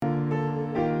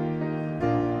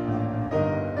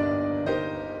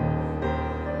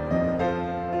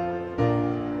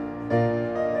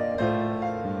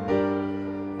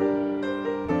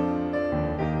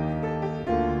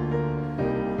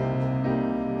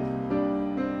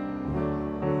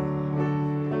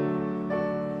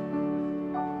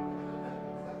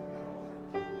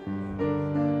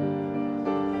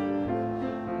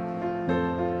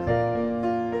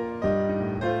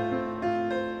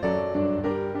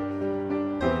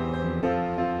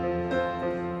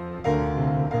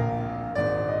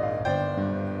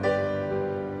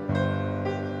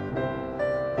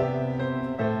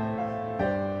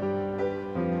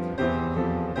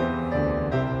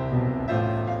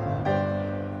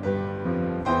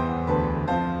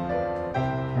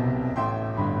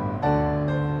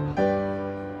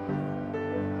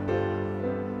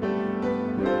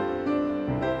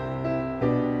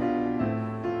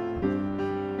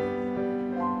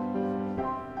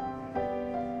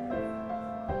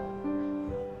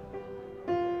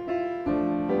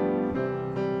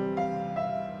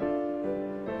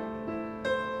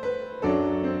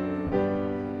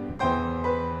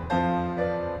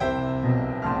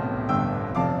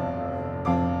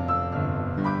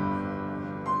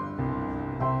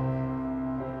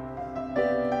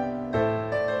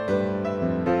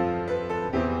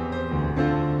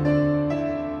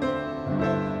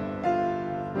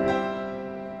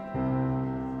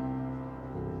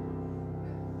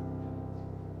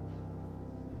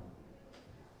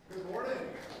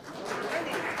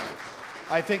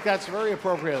I think that's very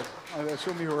appropriate. I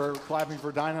assume you were clapping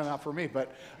for Dinah, not for me,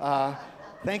 but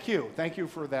thank you. Thank you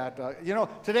for that.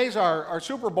 Today's our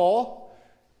Super Bowl,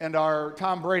 and our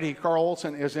Tom Brady, Carl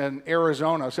Olson, is in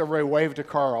Arizona. So everybody wave to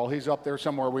Carl. He's up there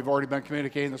somewhere. We've already been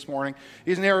communicating this morning.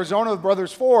 He's in Arizona with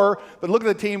Brothers 4, but look at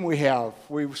the team we have.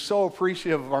 We're so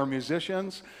appreciative of our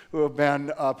musicians who have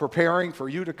been preparing for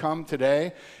you to come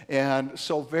today, and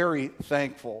so very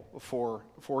thankful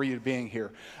for you being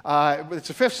here. It's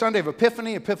the fifth Sunday of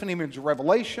Epiphany. Epiphany means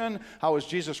revelation. How is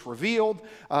Jesus revealed?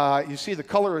 You see the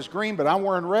color is green, but I'm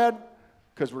wearing red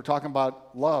because we're talking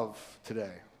about love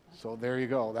today. So there you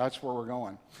go. That's where we're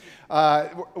going.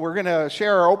 We're going to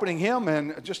share our opening hymn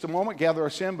in just a moment, Gather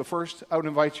Us In, but first I would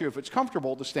invite you, if it's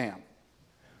comfortable, to stand.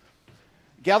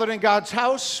 Gathered in God's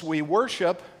house, we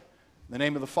worship in the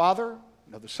name of the Father,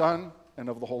 and of the Son, and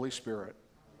of the Holy Spirit.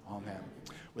 Amen.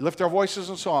 We lift our voices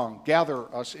in song, Gather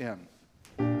Us In.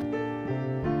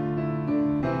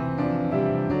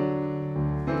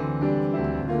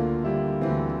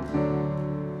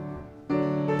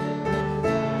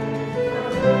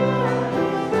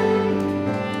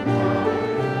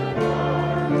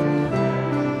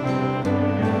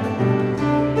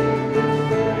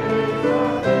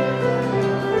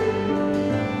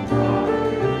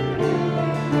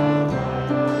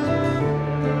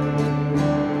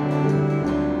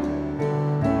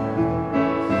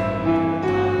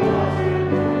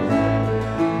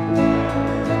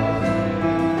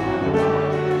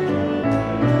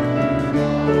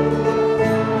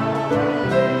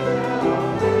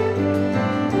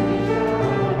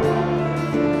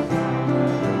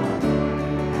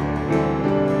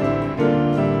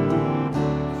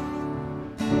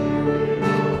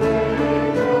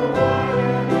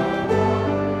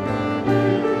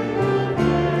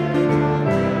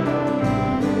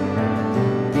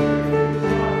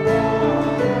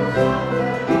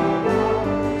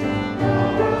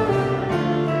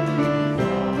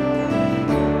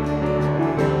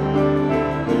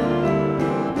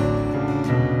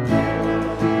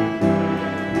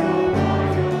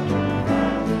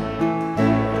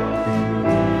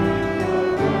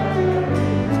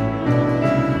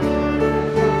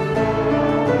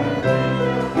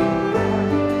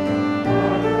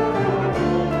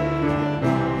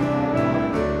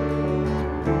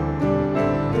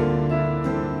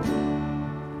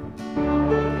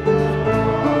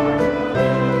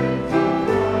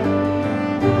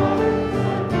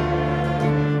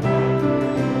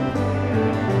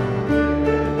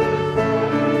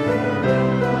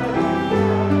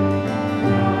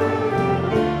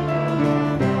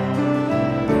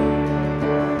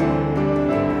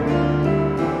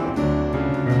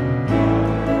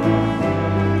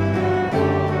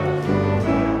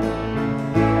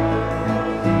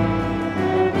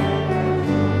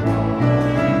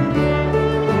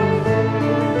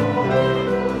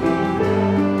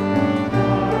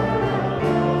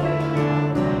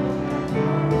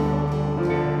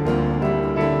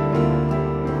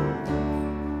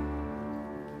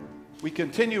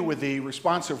 Continue with the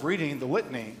responsive reading, the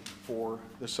litany for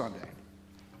this Sunday.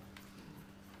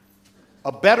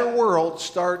 A better world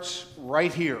starts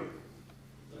right here.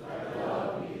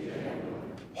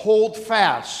 Hold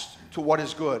fast to what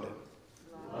is good.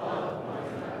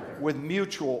 With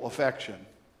mutual affection.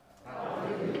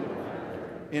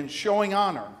 In showing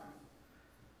honor.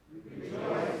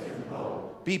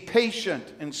 Be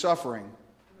patient in suffering.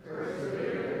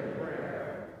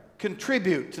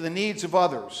 Contribute to the needs of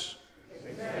others.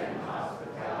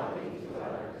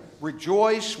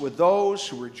 Rejoice with those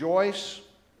who rejoice.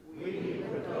 Weep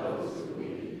with those who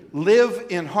weep. Live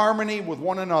in harmony with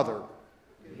one another.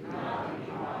 Do not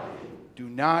be haughty. Do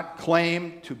not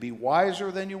claim to be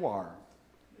wiser than you are.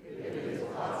 If it is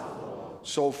possible.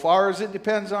 So far as it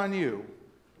depends on you.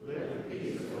 Live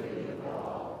peacefully with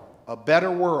all. A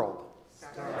better world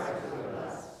starts with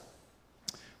us.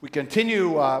 We continue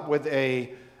with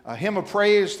a hymn of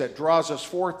praise that draws us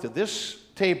forth to this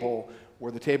table,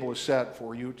 where the table is set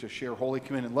for you to share Holy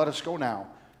Communion. Let us go now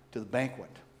to the banquet.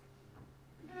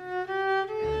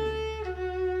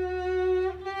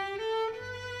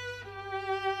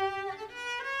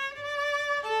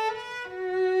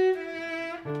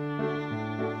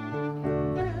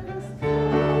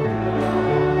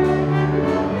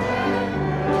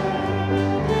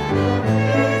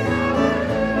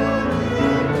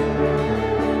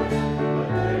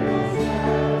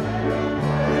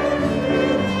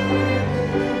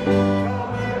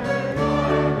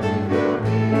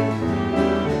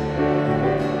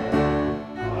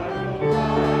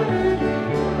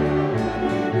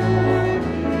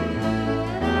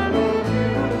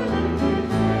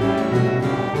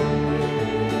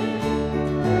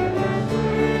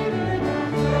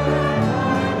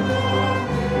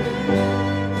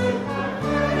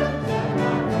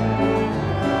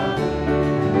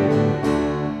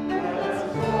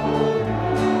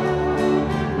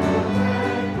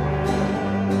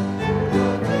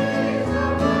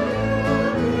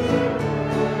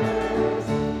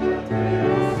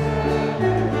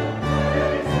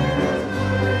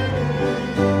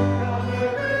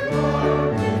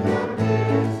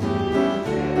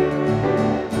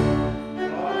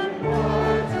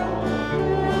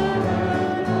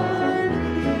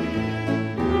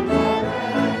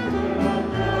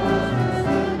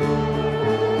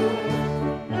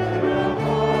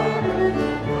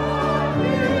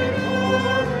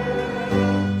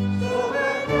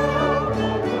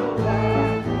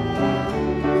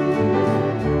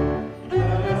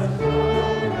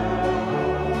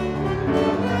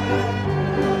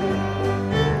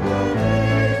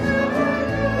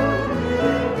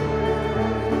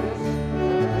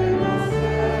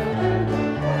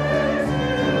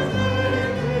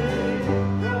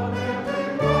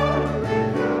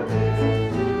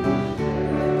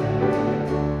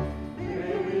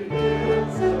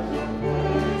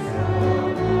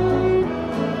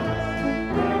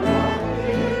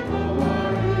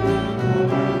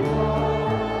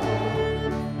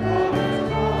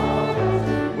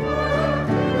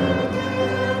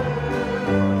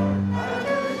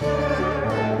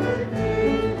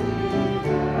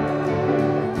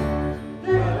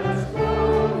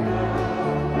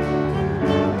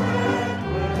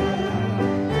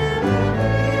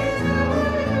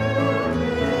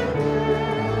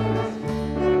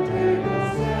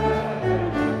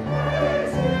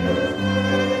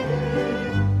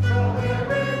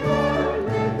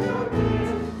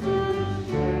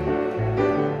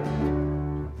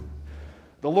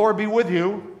 Lord be with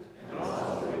you.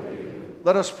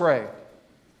 Let us pray.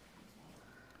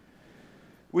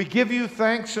 We give you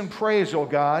thanks and praise, O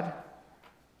God,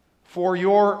 for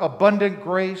your abundant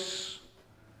grace,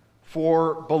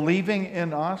 for believing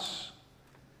in us,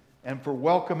 and for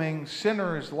welcoming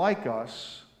sinners like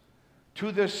us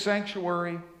to this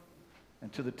sanctuary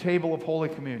and to the table of Holy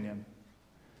Communion.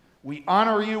 We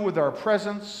honor you with our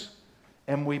presence,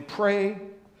 and we pray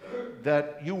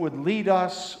that you would lead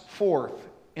us forth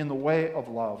in the way of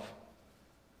love.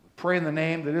 We pray in the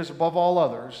name that is above all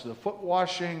others, the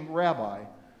foot-washing Rabbi,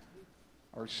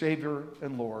 our Savior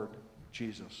and Lord,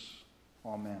 Jesus.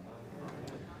 Amen.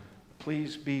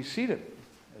 Please be seated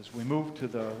as we move to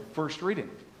the first reading.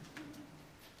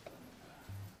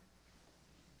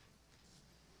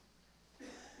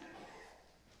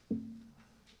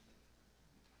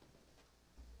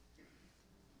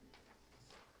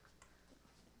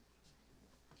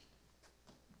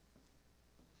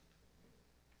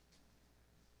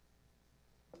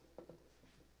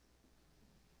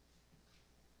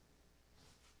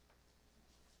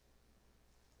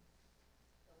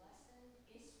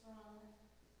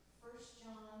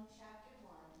 John chapter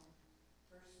 1,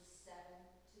 verses 7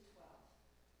 to 12.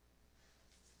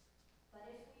 But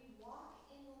if we walk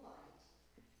in the light,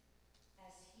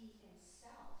 as he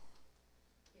himself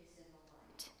is in the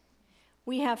light,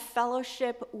 we have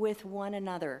fellowship with one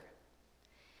another.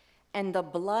 And the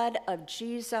blood of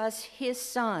Jesus, his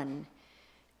Son,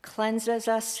 cleanses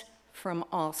us from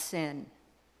all sin.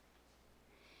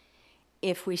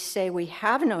 If we say we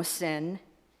have no sin,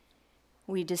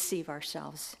 we deceive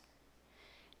ourselves,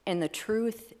 and the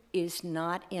truth is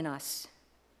not in us.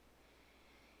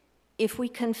 If we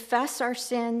confess our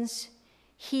sins,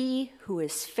 he who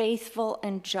is faithful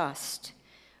and just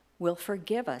will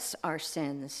forgive us our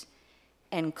sins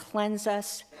and cleanse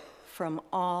us from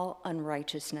all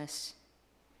unrighteousness.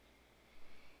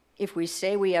 If we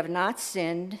say we have not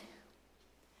sinned,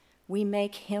 we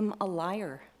make him a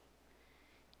liar,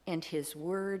 and his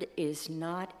word is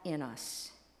not in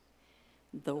us.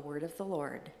 The word of the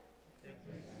Lord.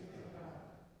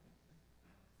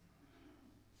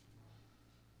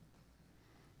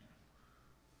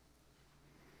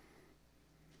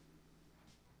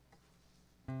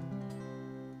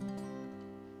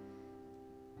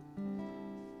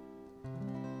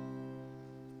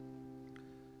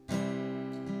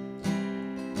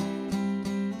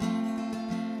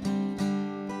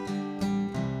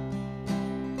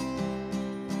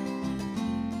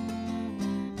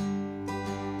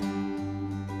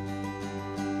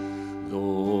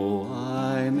 Though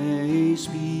I may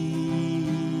speak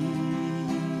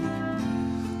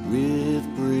with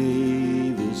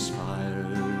bravest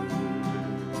fire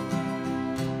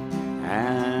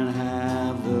and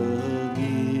have the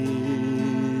gift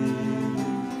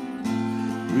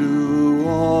through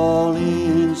all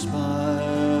inspired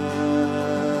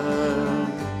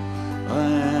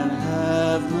and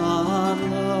have not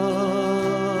love,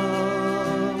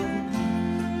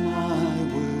 my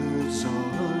words are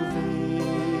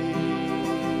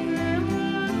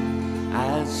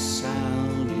as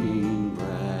sounding brass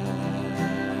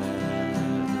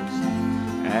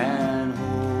and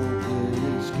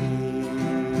hopeless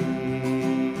gale.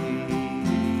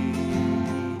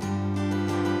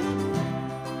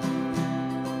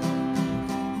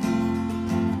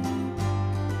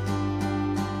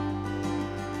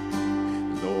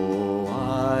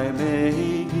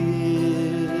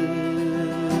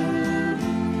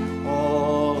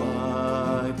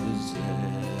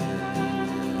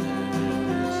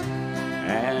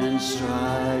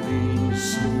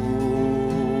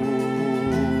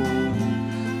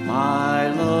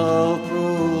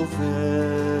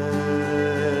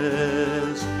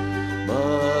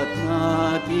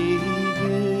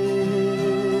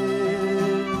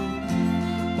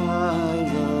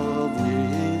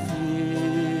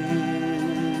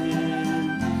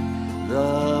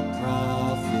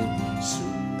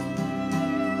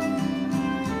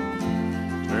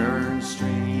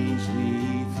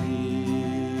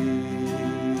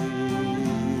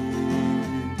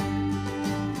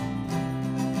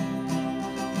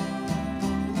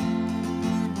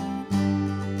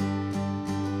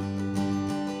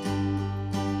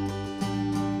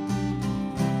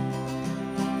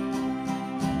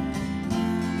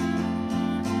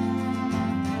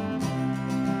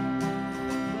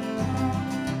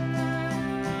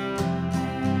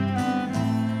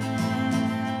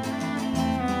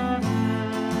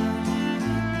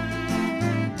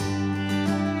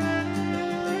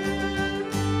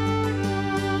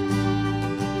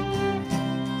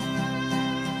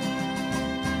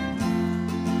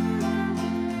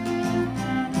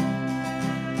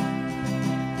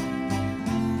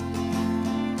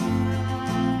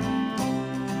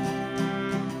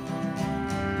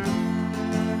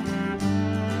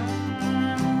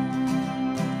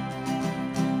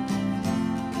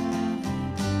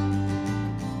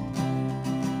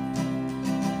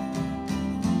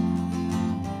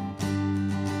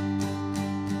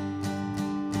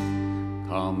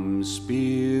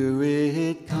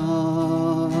 Spirit,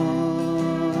 come,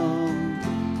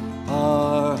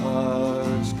 our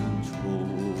hearts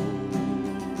control,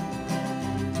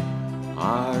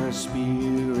 our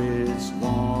spirits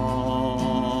long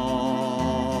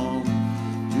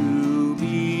to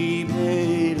be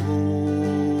made whole.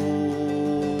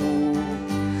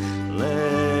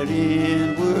 Let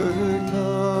inward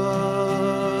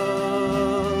love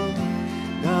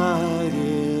guide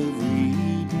every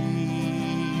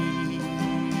deed.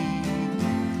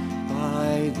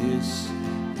 By this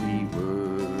we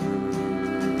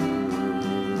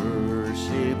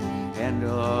worship and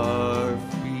are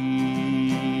free.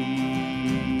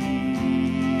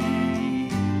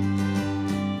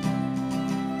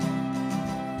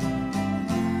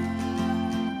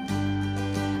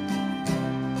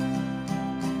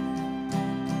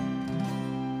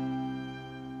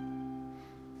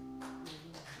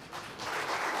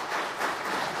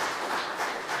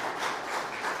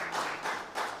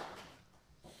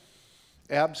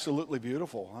 Absolutely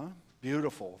beautiful, huh?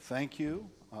 Beautiful. Thank you,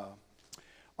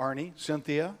 Arnie,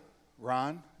 Cynthia,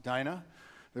 Ron, Dinah.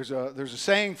 There's a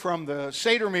saying from the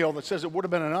Seder meal that says it would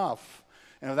have been enough.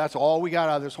 And if that's all we got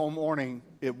out of this whole morning,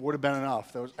 it would have been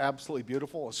enough. That was absolutely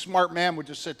beautiful. A smart man would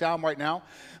just sit down right now,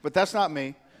 but that's not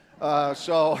me.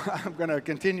 So I'm going to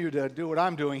continue to do what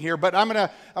I'm doing here. But I'm going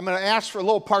to ask for a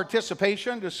little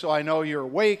participation, just so I know you're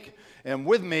awake and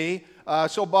with me.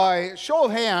 So by show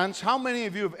of hands, how many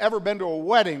of you have ever been to a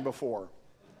wedding before?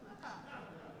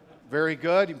 Very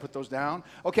good. You can put those down.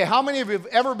 Okay, how many of you have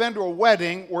ever been to a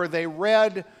wedding where they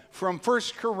read from 1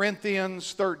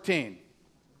 Corinthians 13?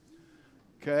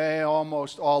 Okay,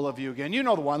 almost all of you again. You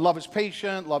know the one. Love is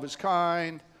patient, love is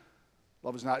kind,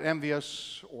 love is not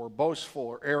envious or boastful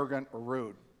or arrogant or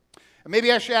rude. And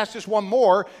maybe I should ask just one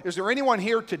more. Is there anyone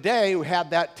here today who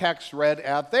had that text read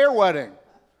at their wedding?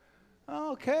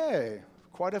 Okay,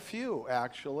 quite a few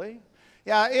actually.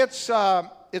 Yeah, it's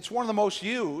one of the most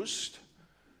used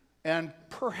and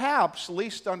perhaps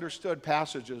least understood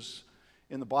passages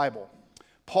in the Bible.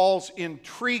 Paul's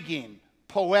intriguing,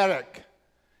 poetic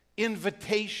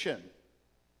invitation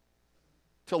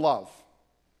to love.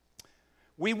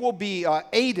 We will be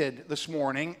aided this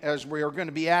morning as we are going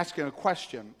to be asking a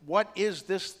question. What is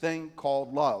this thing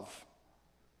called love?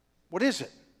 What is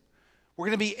it? We're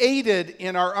going to be aided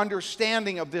in our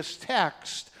understanding of this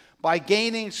text by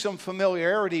gaining some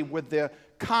familiarity with the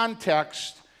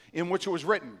context in which it was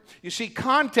written. You see,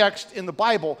 context in the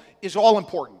Bible is all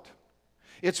important.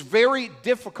 It's very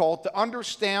difficult to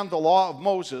understand the law of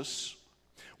Moses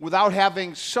without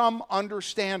having some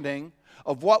understanding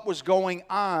of what was going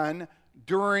on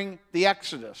during the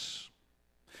Exodus.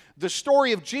 The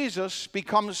story of Jesus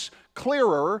becomes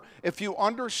clearer if you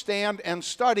understand and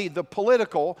study the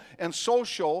political and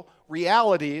social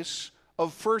realities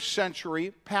of first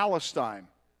century Palestine.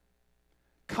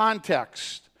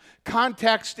 Context.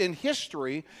 Context in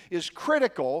history is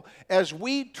critical as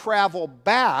we travel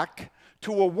back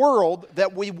to a world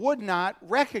that we would not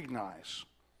recognize.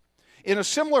 In a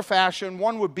similar fashion,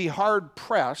 one would be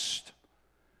hard-pressed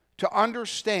to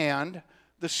understand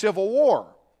the Civil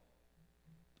War,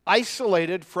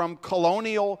 isolated from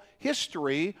colonial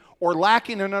history or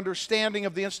lacking an understanding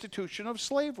of the institution of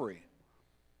slavery.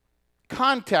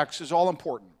 Context is all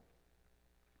important.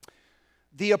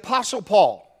 The Apostle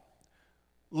Paul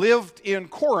lived in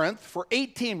Corinth for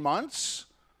 18 months,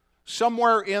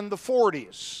 somewhere in the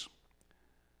 40s.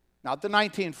 Not the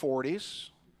 1940s,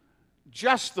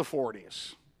 just the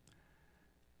 40s.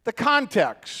 The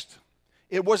context.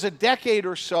 It was a decade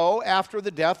or so after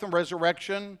the death and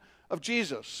resurrection of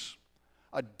Jesus.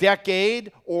 A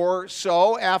decade or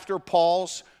so after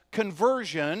Paul's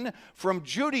conversion from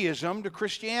Judaism to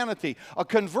Christianity. A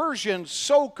conversion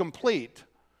so complete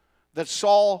that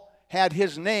Saul had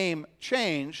his name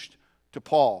changed to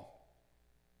Paul.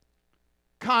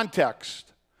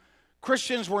 Context.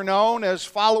 Christians were known as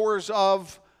followers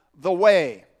of the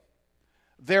way.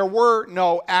 There were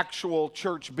no actual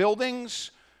church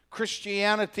buildings.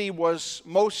 Christianity was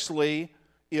mostly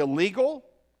illegal,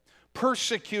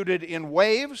 persecuted in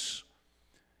waves,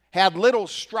 had little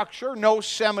structure, no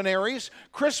seminaries.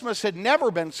 Christmas had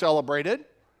never been celebrated,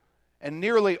 and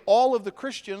nearly all of the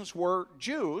Christians were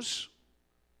Jews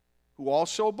who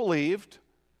also believed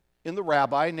in the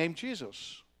rabbi named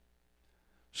Jesus.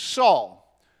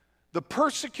 Saul, the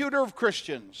persecutor of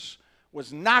Christians,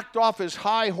 was knocked off his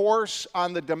high horse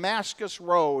on the Damascus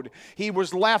road. He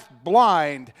was left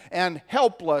blind and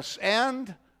helpless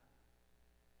and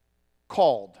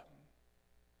called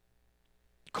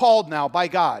now by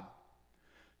God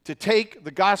to take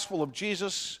the gospel of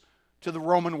Jesus to the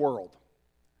Roman world.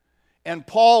 And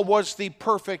Paul was the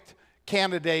perfect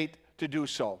candidate to do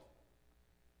so.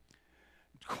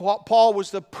 Paul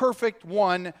was the perfect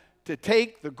one to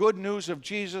take the good news of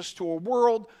Jesus to a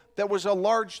world that was a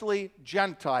largely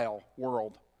Gentile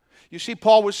world. You see,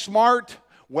 Paul was smart,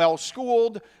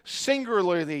 well-schooled,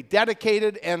 singularly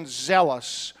dedicated, and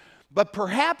zealous. But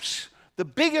perhaps the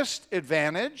biggest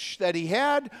advantage that he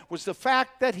had was the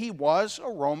fact that he was a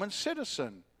Roman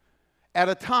citizen at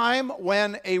a time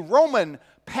when a Roman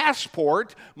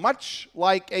passport, much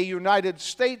like a United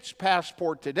States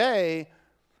passport today,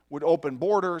 would open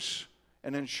borders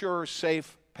and ensure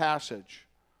safe passage.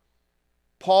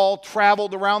 Paul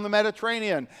traveled around the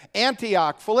Mediterranean,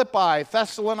 Antioch, Philippi,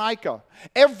 Thessalonica.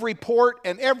 Every port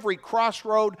and every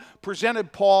crossroad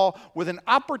presented Paul with an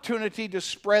opportunity to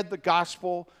spread the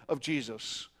gospel of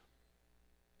Jesus.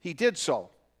 He did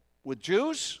so with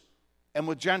Jews and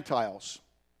with Gentiles.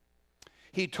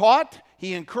 He taught,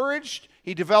 he encouraged,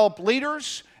 he developed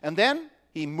leaders, and then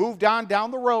he moved on down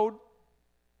the road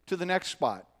to the next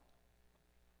spot.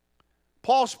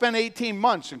 Paul spent 18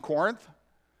 months in Corinth.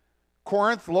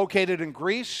 Corinth, located in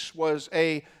Greece, was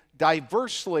a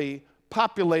diversely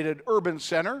populated urban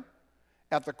center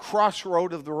at the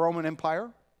crossroad of the Roman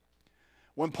Empire.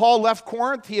 When Paul left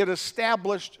Corinth, he had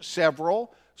established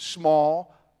several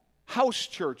small house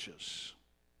churches.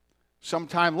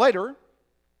 Sometime later,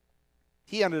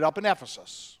 he ended up in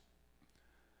Ephesus,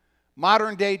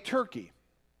 modern-day Turkey.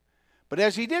 But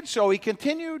as he did so, he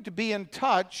continued to be in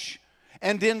touch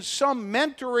and in some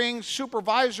mentoring,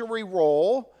 supervisory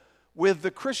role with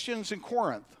the Christians in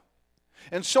Corinth.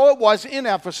 And so it was in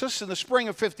Ephesus in the spring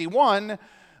of 51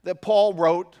 that Paul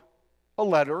wrote a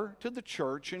letter to the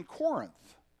church in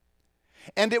Corinth.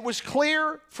 And it was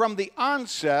clear from the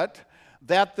onset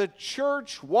that the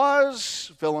church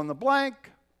was, fill in the blank,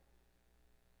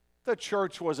 the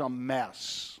church was a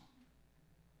mess.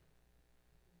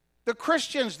 The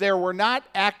Christians there were not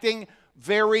acting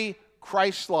very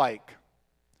Christ-like.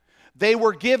 They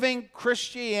were giving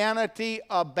Christianity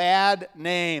a bad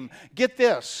name. Get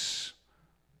this,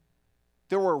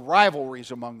 there were rivalries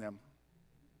among them.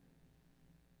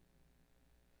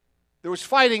 There was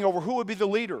fighting over who would be the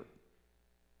leader.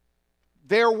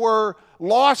 There were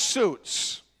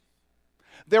lawsuits.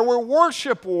 There were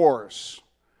worship wars.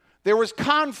 There was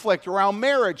conflict around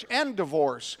marriage and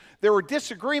divorce. There were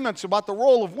disagreements about the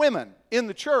role of women in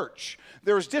the church.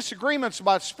 There was disagreements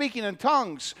about speaking in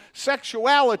tongues,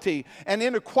 sexuality, and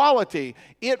inequality.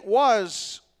 It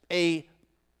was a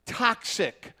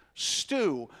toxic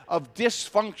stew of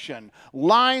dysfunction.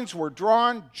 Lines were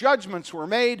drawn, judgments were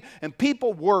made, and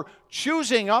people were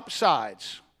choosing up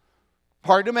sides.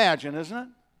 Hard to imagine, isn't it?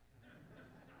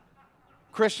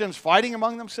 Christians fighting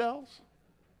among themselves.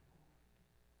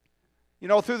 You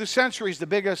know, through the centuries, the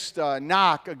biggest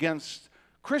knock against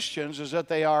Christians is that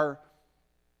they are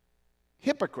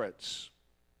hypocrites.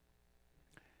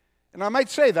 And I might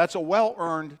say that's a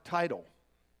well-earned title.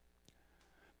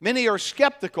 Many are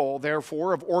skeptical,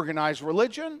 therefore, of organized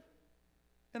religion,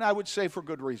 and I would say for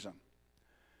good reason.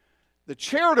 The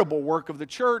charitable work of the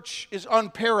church is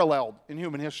unparalleled in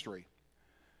human history.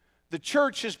 The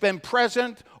church has been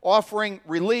present, offering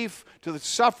relief to the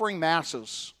suffering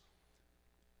masses.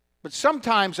 But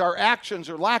sometimes our actions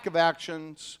or lack of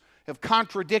actions have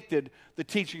contradicted the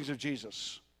teachings of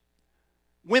Jesus.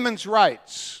 Women's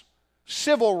rights,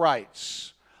 civil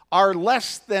rights, our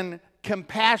less than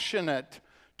compassionate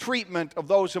treatment of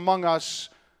those among us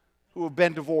who have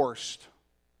been divorced,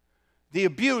 the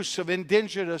abuse of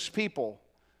indigenous people,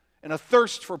 and a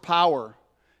thirst for power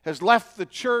has left the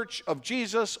church of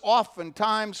Jesus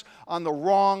oftentimes on the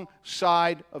wrong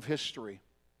side of history.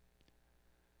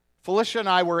 Felicia and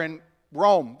I were in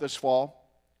Rome this fall.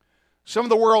 Some of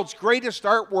the world's greatest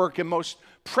artwork and most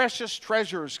precious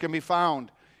treasures can be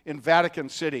found in Vatican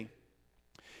City.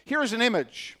 Here's an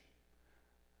image.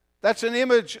 That's an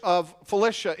image of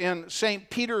Felicia in St.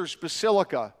 Peter's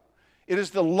Basilica. It is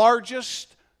the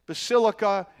largest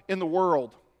basilica in the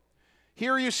world.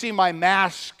 Here you see my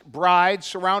masked bride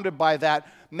surrounded by that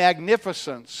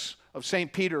magnificence of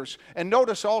St. Peter's. And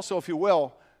notice also, if you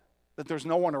will, that there's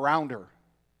no one around her,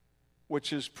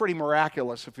 which is pretty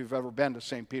miraculous if you've ever been to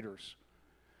St. Peter's.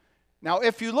 Now,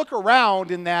 if you look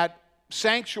around in that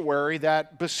sanctuary,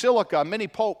 that basilica, many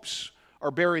popes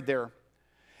are buried there.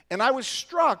 And I was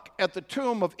struck at the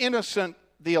tomb of Innocent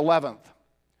XI.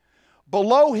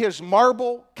 Below his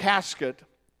marble casket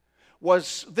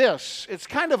was this. It's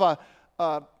kind of a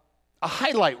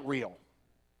highlight reel.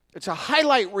 It's a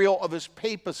highlight reel of his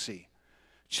papacy.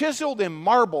 Chiseled in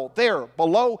marble there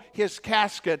below his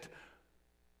casket,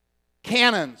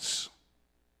 cannons,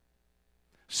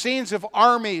 scenes of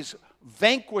armies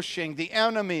vanquishing the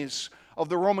enemies of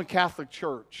the Roman Catholic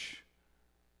Church.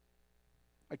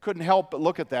 I couldn't help but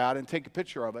look at that and take a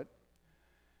picture of it.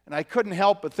 And I couldn't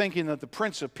help but thinking that the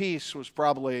Prince of Peace was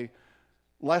probably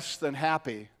less than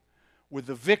happy with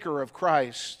the Vicar of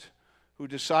Christ who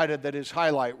decided that his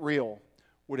highlight reel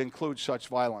would include such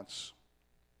violence.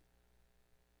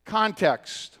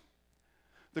 Context.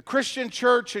 The Christian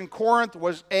church in Corinth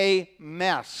was a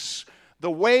mess.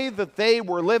 The way that they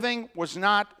were living was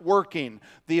not working.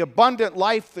 The abundant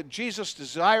life that Jesus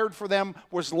desired for them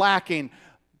was lacking.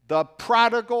 The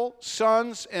prodigal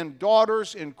sons and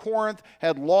daughters in Corinth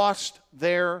had lost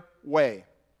their way.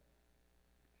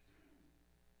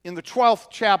 In the 12th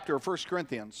chapter of 1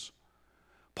 Corinthians,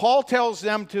 Paul tells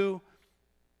them to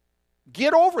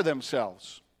get over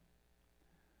themselves,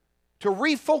 to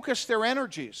refocus their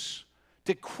energies,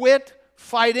 to quit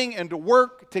fighting and to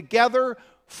work together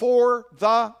for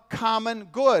the common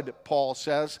good, Paul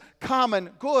says.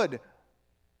 Common good.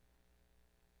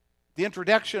 The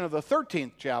introduction of the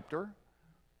 13th chapter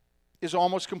is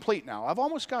almost complete now. I've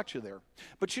almost got you there.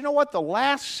 But you know what? The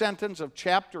last sentence of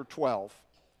chapter 12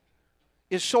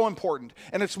 is so important,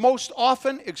 and it's most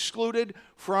often excluded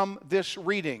from this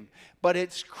reading, but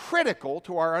it's critical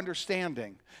to our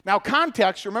understanding. Now,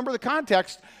 context, remember the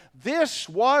context. This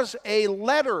was a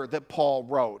letter that Paul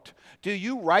wrote. Do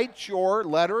you write your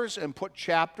letters and put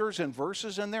chapters and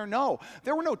verses in there? No,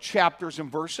 there were no chapters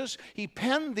and verses. He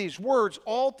penned these words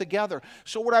all together.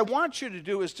 So what I want you to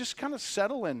do is just kind of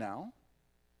settle in now.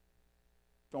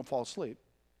 Don't fall asleep.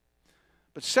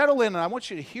 But settle in, and I want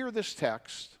you to hear this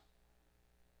text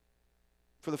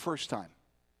for the first time.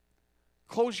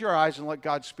 Close your eyes and let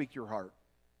God speak your heart.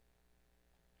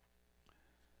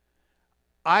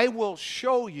 I will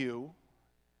show you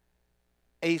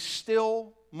a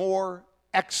still more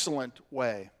excellent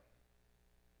way.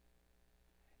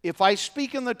 If I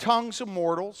speak in the tongues of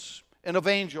mortals and of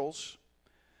angels,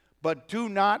 but do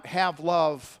not have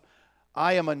love,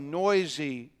 I am a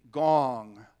noisy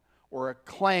gong or a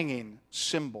clanging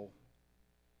cymbal.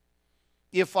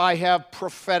 If I have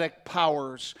prophetic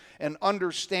powers and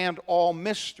understand all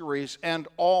mysteries and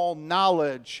all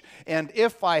knowledge, and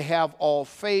if I have all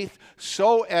faith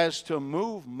so as to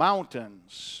move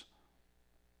mountains,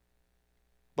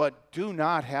 but do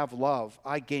not have love,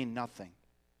 I gain nothing.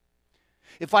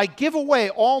 If I give away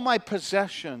all my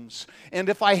possessions, and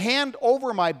if I hand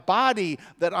over my body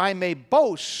that I may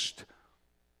boast,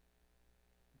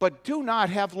 but do not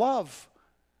have love,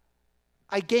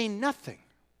 I gain nothing.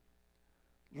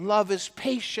 Love is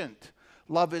patient.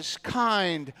 Love is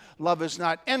kind. Love is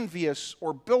not envious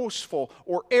or boastful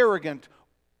or arrogant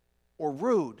or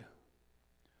rude.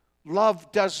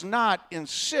 Love does not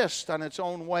insist on its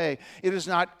own way. It is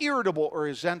not irritable or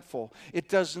resentful. It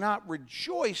does not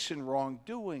rejoice in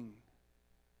wrongdoing,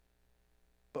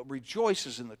 but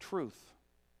rejoices in the truth.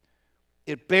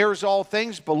 It bears all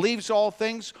things, believes all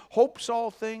things, hopes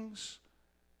all things,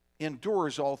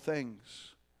 endures all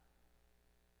things.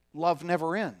 Love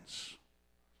never ends.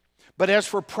 But as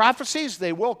for prophecies,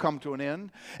 they will come to an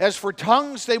end. As for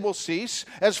tongues, they will cease.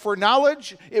 As for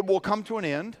knowledge, it will come to an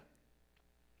end.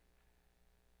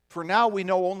 For now we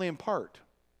know only in part,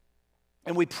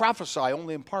 and we prophesy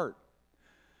only in part.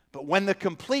 But when the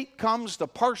complete comes, the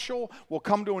partial will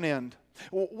come to an end.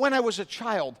 When I was a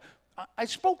child, I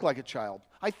spoke like a child.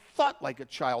 I thought like a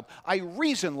child. I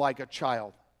reasoned like a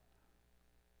child.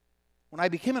 When I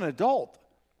became an adult,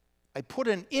 I put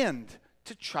an end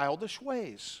to childish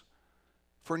ways.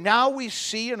 For now we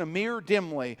see in a mirror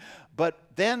dimly, but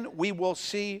then we will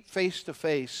see face to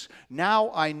face.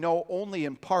 Now I know only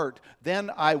in part,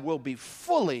 then I will be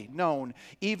fully known,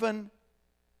 even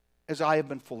as I have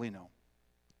been fully known.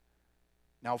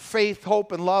 Now faith,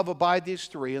 hope, and love abide, these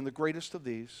three, and the greatest of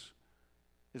these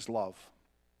is love.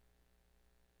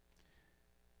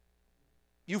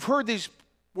 You've heard these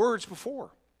words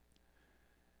before.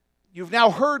 You've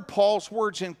now heard Paul's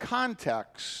words in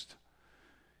context.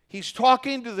 He's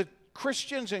talking to the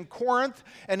Christians in Corinth,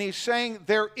 and he's saying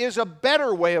there is a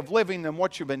better way of living than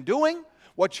what you've been doing.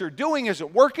 What you're doing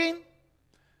isn't working.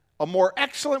 A more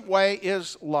excellent way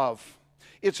is love.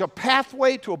 It's a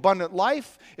pathway to abundant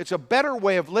life. It's a better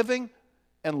way of living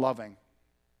and loving.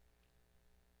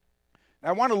 Now,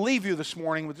 I want to leave you this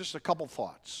morning with just a couple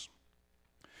thoughts.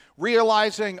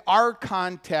 Realizing our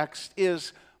context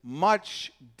is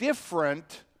much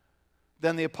different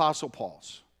than the Apostle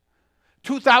Paul's.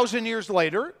 2,000 years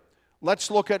later,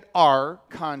 let's look at our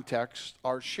context,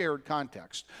 our shared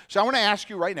context. So I want to ask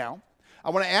you right now, I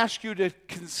want to ask you to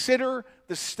consider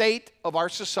the state of our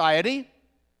society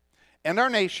and our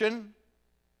nation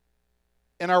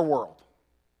and our world.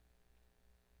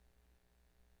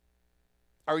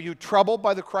 Are you troubled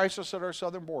by the crisis at our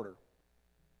southern border?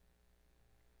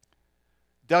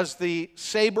 Does the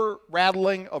saber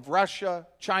rattling of Russia,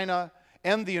 China,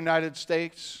 and the United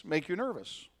States make you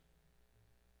nervous?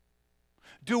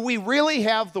 Do we really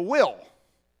have the will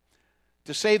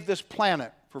to save this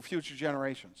planet for future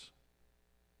generations?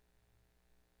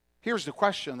 Here's the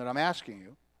question that I'm asking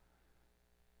you.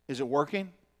 Is it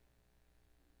working?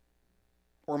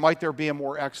 Or might there be a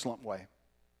more excellent way?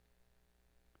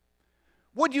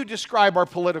 Would you describe our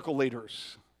political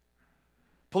leaders,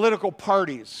 political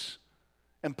parties,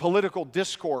 and political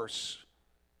discourse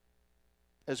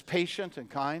as patient and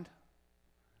kind?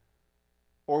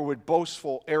 Or would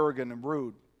boastful, arrogant, and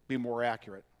rude be more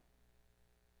accurate?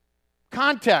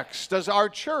 Context. Does our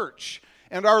church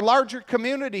and our larger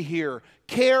community here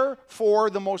care for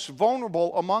the most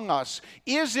vulnerable among us?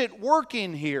 Is it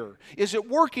working here? Is it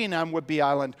working on Whidbey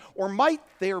Island? Or might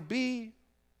there be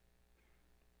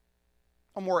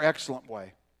a more excellent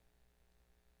way?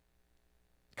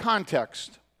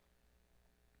 Context.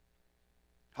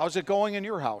 How's it going in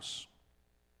your house?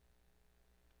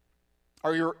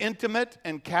 Are your intimate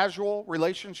and casual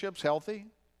relationships healthy?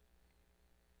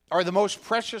 Are the most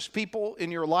precious people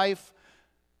in your life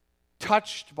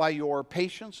touched by your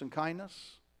patience and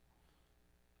kindness?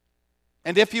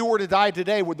 And if you were to die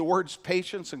today, would the words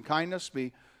patience and kindness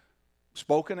be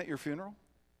spoken at your funeral?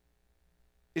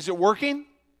 Is it working?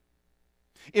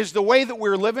 Is the way that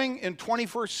we're living in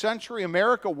 21st century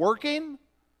America working?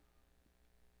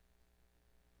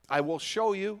 I will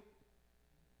show you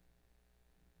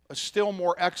a still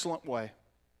more excellent way.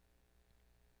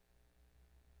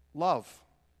 Love.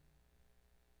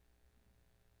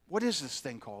 What is this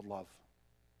thing called love?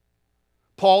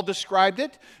 Paul described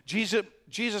it.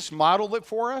 Jesus modeled it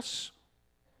for us.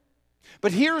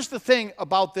 But here's the thing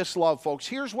about this love, folks.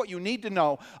 Here's what you need to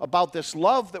know about this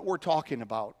love that we're talking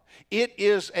about. It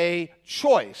is a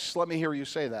choice. Let me hear you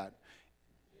say that.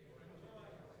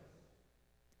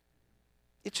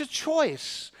 It's a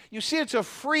choice. You see, it's a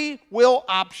free will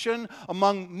option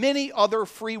among many other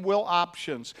free will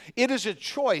options. It is a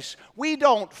choice. We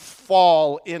don't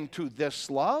fall into this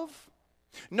love.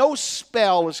 No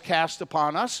spell is cast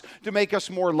upon us to make us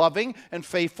more loving and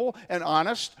faithful and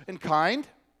honest and kind.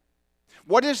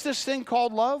 What is this thing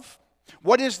called love?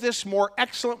 What is this more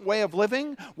excellent way of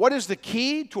living? What is the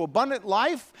key to abundant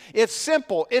life? It's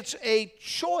simple. It's a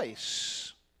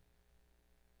choice.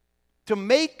 To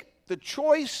make the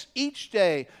choice each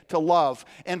day to love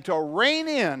and to rein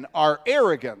in our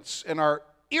arrogance and our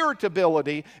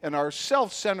irritability and our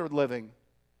self-centered living.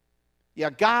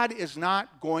 Yeah, God is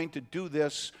not going to do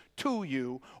this to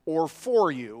you or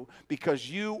for you because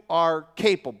you are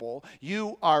capable,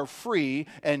 you are free,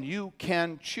 and you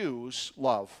can choose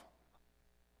love.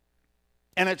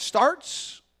 And it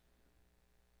starts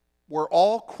where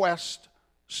all quests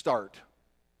start.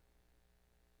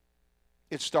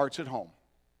 It starts at home.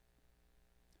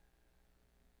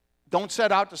 Don't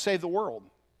set out to save the world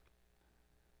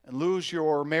and lose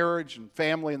your marriage and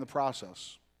family in the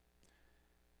process.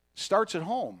 It starts at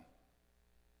home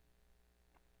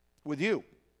with you.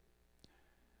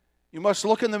 You must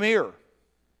look in the mirror.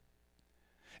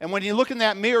 And when you look in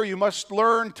that mirror, you must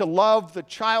learn to love the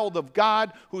child of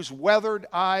God whose weathered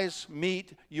eyes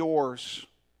meet yours.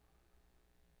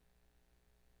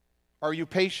 Are you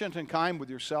patient and kind with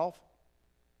yourself?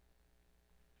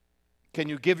 Can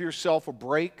you give yourself a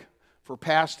break for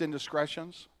past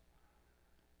indiscretions?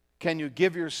 Can you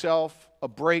give yourself a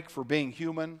break for being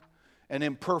human and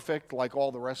imperfect like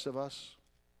all the rest of us?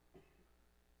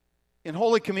 In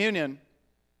Holy Communion,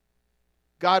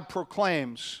 God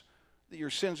proclaims that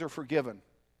your sins are forgiven.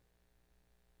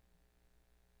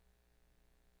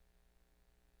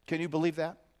 Can you believe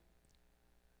that?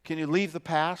 Can you leave the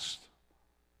past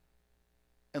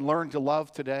and learn to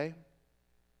love today?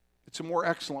 It's a more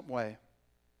excellent way.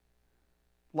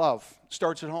 Love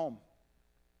starts at home.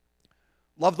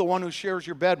 Love the one who shares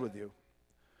your bed with you.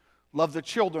 Love the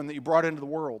children that you brought into the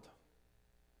world.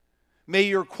 May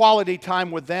your quality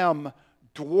time with them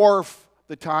dwarf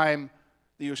the time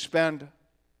that you spend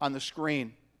on the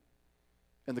screen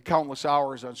and the countless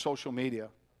hours on social media.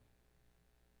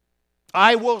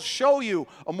 I will show you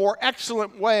a more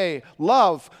excellent way.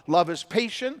 Love. Love is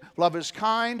patient. Love is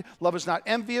kind. Love is not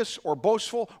envious or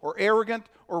boastful or arrogant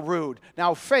or rude.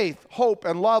 Now, faith, hope,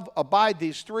 and love abide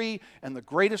these three, and the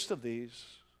greatest of these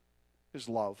is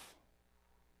love.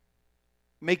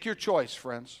 Make your choice,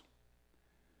 friends.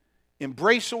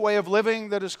 Embrace a way of living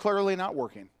that is clearly not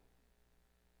working.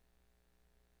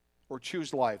 Or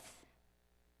choose life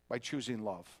by choosing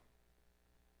love.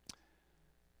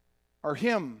 Our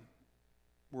hymn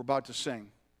we're about to sing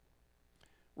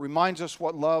reminds us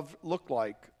what love looked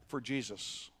like for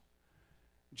Jesus.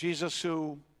 Jesus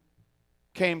who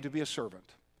came to be a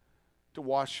servant, to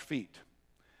wash feet.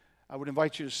 I would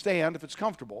invite you to stand if it's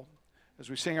comfortable as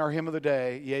we sing our hymn of the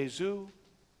day, Jesu,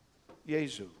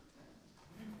 Jesu.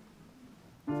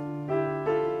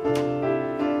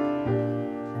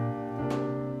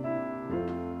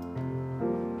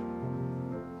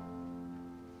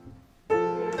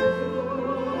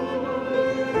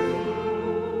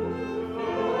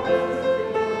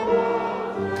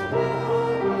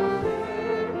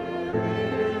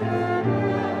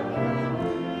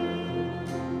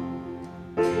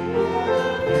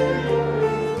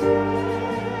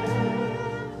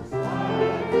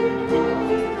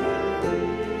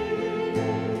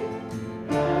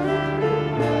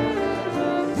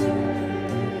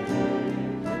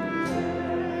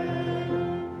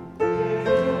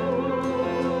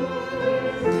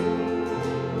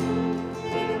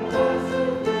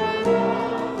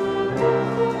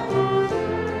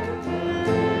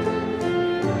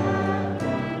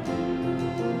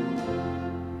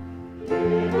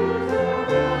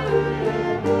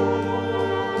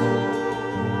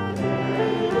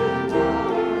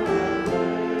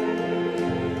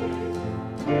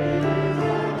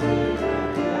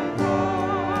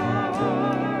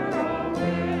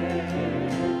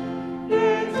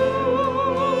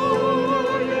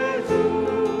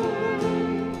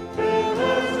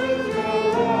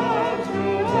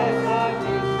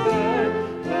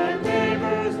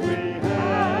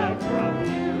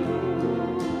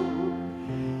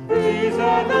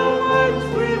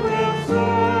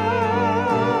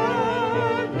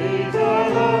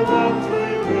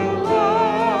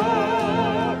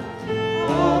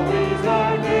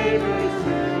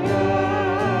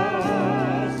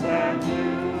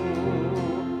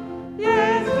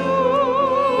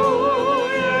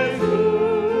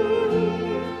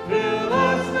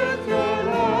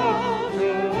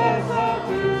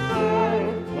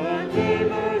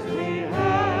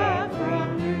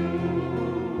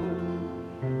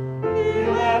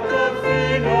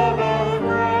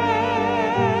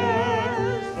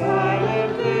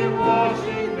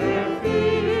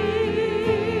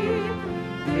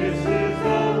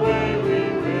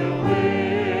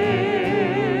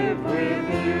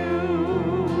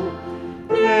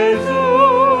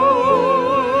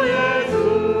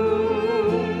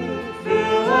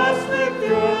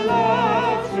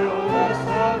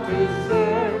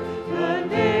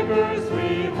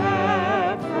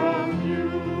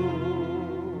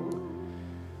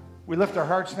 We lift our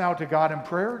hearts now to God in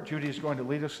prayer. Judy is going to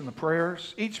lead us in the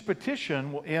prayers. Each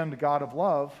petition will end God of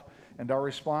love, and our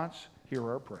response, hear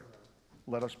our prayer.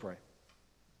 Let us pray.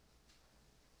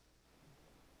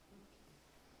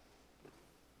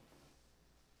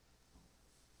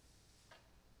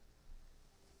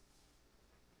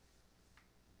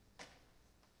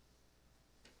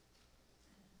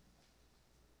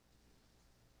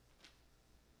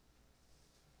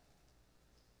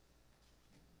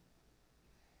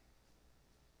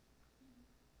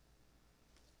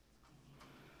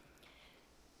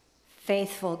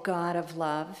 Faithful God of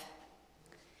love,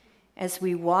 as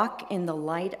we walk in the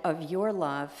light of your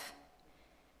love,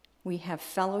 we have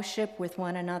fellowship with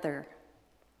one another.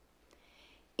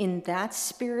 In that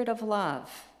spirit of love,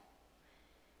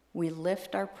 we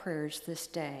lift our prayers this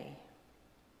day.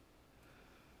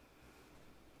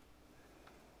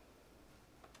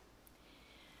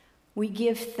 We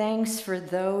give thanks for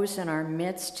those in our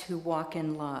midst who walk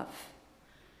in love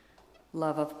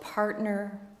of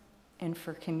partner, and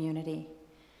for community,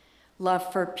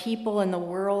 love for people in the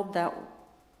world that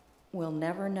we'll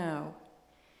never know.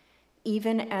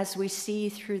 Even as we see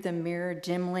through the mirror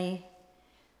dimly,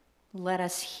 let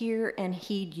us hear and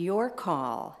heed your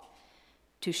call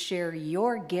to share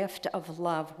your gift of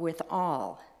love with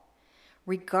all,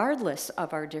 regardless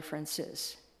of our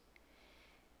differences,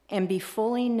 and be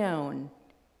fully known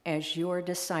as your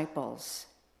disciples.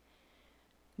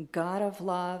 God of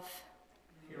love,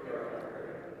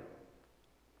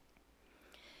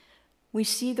 we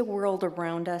see the world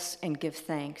around us and give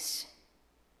thanks.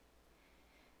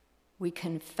 We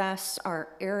confess our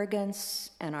arrogance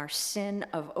and our sin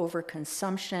of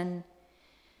overconsumption,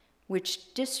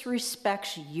 which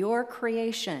disrespects your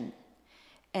creation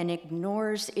and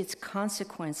ignores its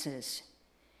consequences,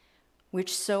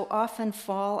 which so often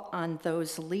fall on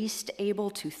those least able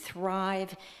to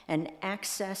thrive and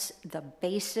access the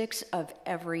basics of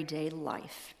everyday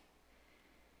life.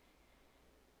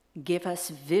 Give us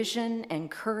vision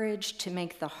and courage to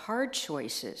make the hard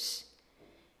choices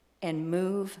and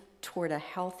move toward a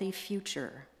healthy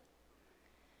future.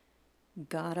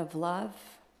 God of love,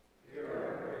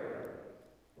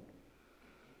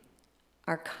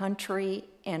 Our country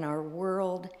and our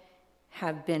world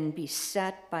have been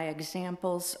beset by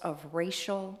examples of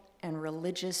racial and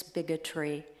religious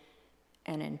bigotry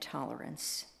and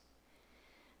intolerance.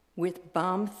 With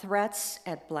bomb threats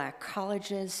at Black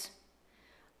colleges,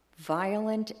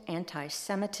 violent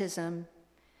anti-Semitism,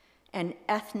 and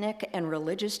ethnic and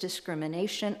religious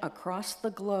discrimination across the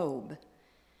globe,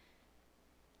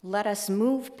 let us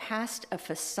move past a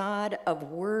facade of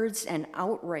words and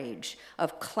outrage,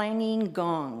 of clanging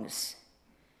gongs,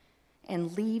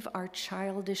 and leave our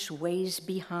childish ways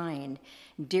behind,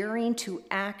 daring to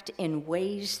act in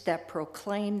ways that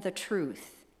proclaim the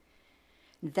truth,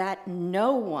 that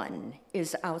no one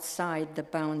is outside the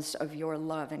bounds of your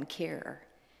love and care,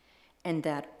 and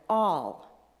that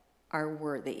all are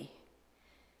worthy.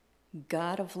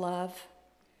 God of love,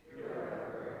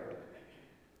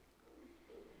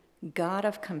 God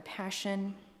of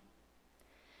compassion,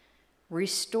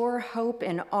 restore hope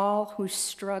in all who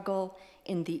struggle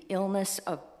in the illness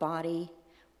of body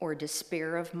or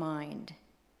despair of mind,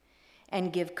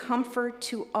 and give comfort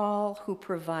to all who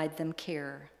provide them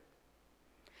care.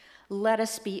 Let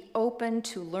us be open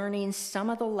to learning some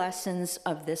of the lessons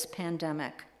of this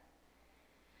pandemic,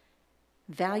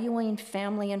 valuing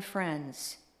family and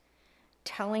friends,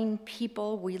 telling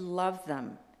people we love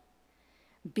them,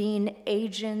 being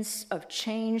agents of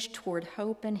change toward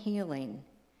hope and healing,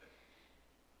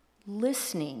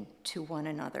 listening to one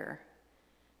another,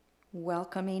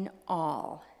 welcoming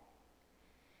all.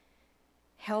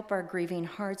 Help our grieving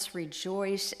hearts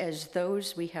rejoice as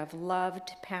those we have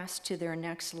loved pass to their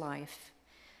next life,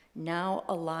 now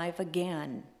alive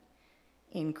again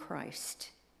in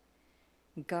Christ.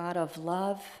 God of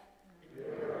love,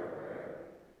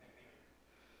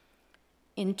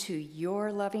 into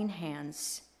your loving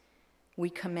hands we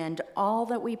commend all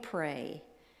that we pray,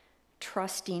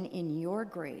 trusting in your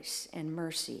grace and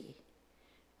mercy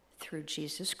through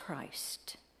Jesus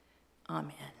Christ.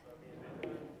 Amen.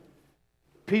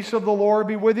 Peace of the Lord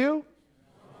be with you.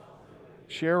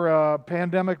 Share a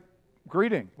pandemic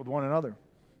greeting with one another.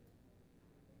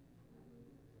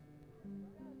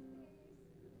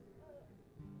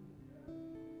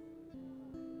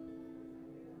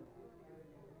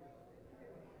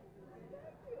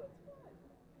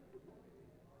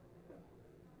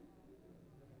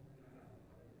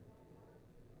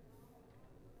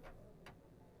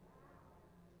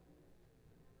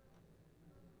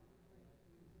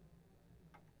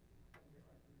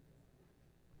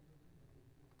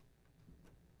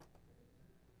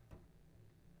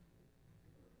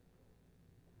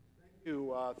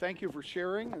 Thank you for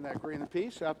sharing in that greeting and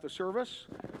peace after service.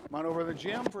 Come on over to the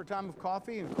gym for a time of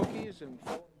coffee and cookies. And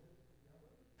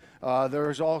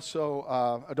there's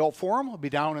also adult forum. Will be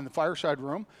down in the fireside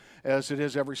room as it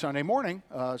is every Sunday morning.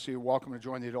 So you're welcome to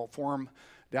join the adult forum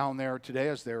down there today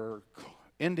as they're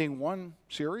ending one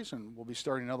series, and we'll be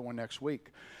starting another one next week.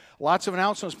 Lots of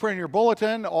announcements printed in your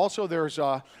bulletin. Also, there's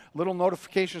little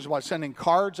notifications about sending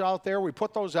cards out there. We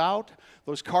put those out.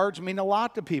 Those cards mean a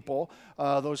lot to people.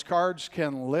 Those cards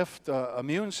can lift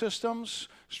immune systems,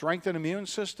 strengthen immune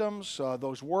systems,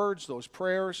 those words, those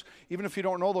prayers. Even if you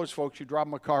don't know those folks, you drop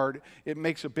them a card. It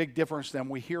makes a big difference. Then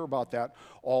we hear about that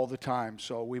all the time.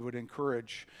 So we would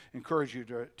encourage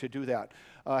you to do that.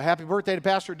 Happy birthday to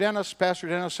Pastor Dennis. Pastor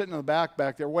Dennis sitting in the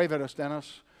back there. Wave at us,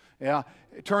 Dennis. Yeah,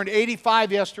 it turned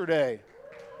 85 yesterday.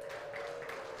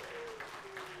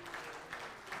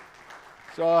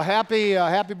 So happy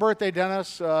birthday,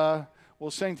 Dennis.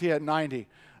 We'll sing to you at 90.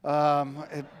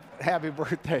 Happy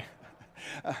birthday.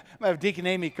 I'm going to have Deacon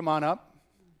Amy come on up.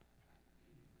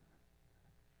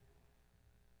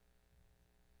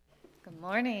 Good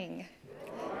morning.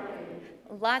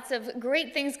 Lots of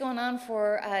great things going on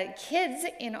for kids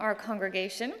in our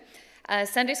congregation.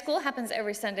 Sunday school happens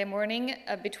every Sunday morning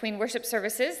between worship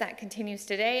services. That continues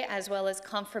today, as well as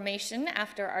confirmation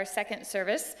after our second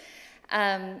service.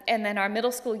 And then our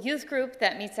middle school youth group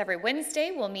that meets every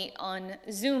Wednesday will meet on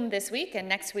Zoom this week, and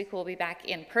next week we'll be back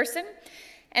in person.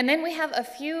 And then we have a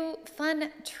few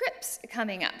fun trips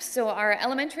coming up. So our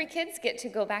elementary kids get to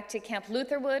go back to Camp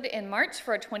Lutherwood in March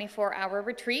for a 24-hour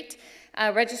retreat.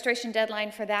 Registration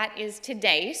deadline for that is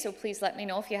today, so please let me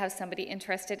know if you have somebody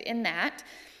interested in that.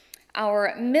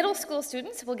 Our middle school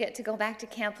students will get to go back to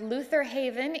Camp Luther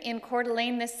Haven in Coeur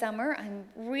d'Alene this summer. I'm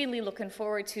really looking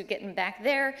forward to getting back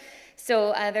there.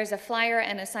 So there's a flyer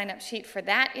and a sign-up sheet for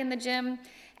that in the gym.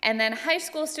 And then high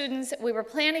school students, we were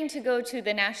planning to go to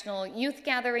the National Youth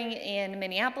Gathering in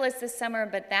Minneapolis this summer,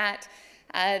 but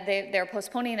they're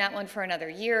postponing that one for another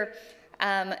year.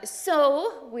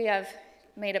 So we have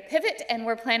made a pivot, and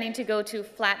we're planning to go to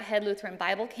Flathead Lutheran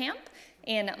Bible Camp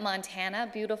in Montana.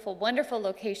 Beautiful, wonderful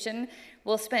location.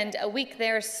 We'll spend a week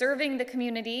there serving the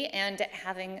community and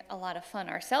having a lot of fun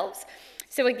ourselves.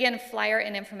 So again, flyer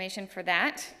and information for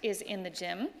that is in the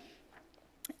gym.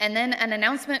 And then an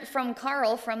announcement from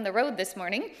Carl from the road this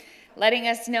morning, letting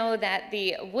us know that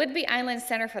the Whidbey Island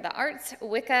Center for the Arts,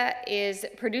 WICA, is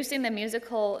producing the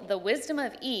musical The Wisdom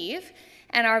of Eve,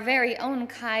 and our very own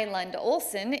Kai Lund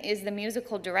Olsen is the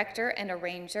musical director and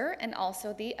arranger and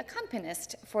also the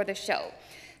accompanist for the show.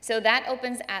 So that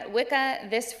opens at WICA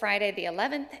this Friday the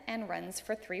 11th and runs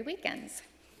for 3 weekends.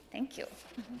 Thank you.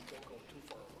 Don't go too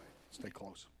far away. Stay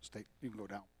close. You can go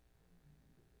down.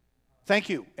 Thank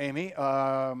you, Amy.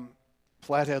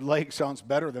 Flathead Lake sounds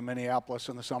better than Minneapolis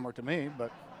in the summer to me,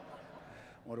 but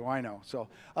what do I know? So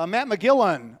Matt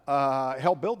McGillen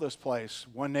helped build this place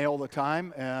one nail at a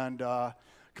time. And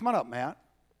come on up, Matt.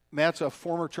 Matt's a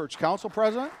former church council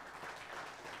president.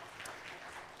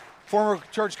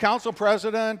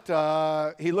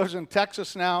 He lives in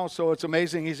Texas now, so it's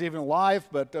amazing he's even alive.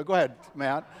 But go ahead,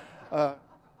 Matt.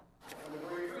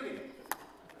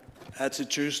 That's a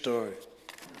true story.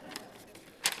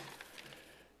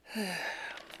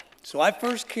 So I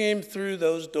first came through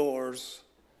those doors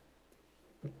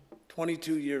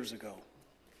 22 years ago.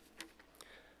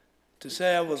 To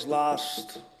say I was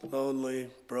lost, lonely,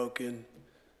 broken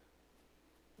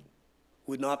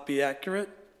would not be accurate.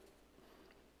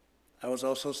 I was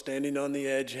also standing on the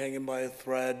edge, hanging by a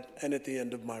thread, and at the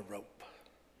end of my rope.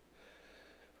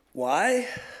 Why?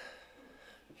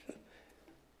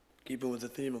 Keeping with the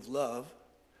theme of love,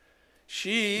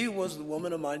 she was the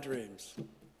woman of my dreams.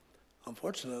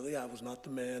 Unfortunately, I was not the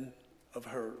man of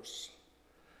hers.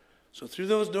 So through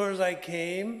those doors I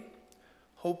came,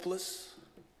 hopeless,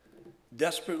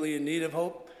 desperately in need of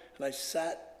hope, and I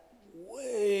sat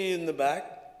way in the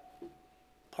back,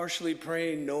 partially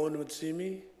praying no one would see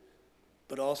me,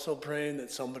 but also praying that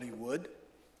somebody would.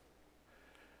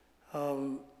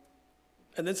 And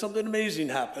then something amazing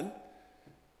happened,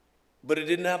 but it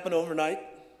didn't happen overnight.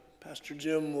 Pastor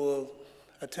Jim will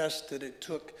attest that it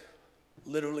took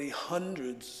literally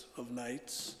hundreds of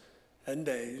nights and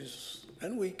days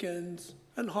and weekends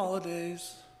and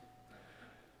holidays.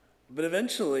 But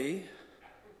eventually,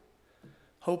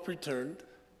 hope returned,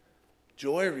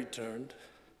 joy returned,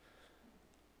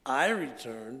 I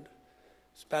returned.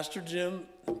 As Pastor Jim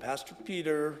and Pastor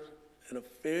Peter and a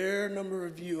fair number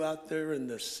of you out there in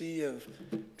the sea of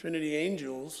Trinity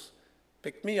angels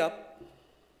picked me up,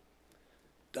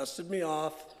 dusted me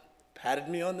off, patted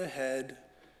me on the head,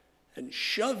 and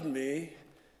shoved me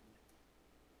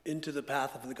into the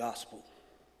path of the gospel.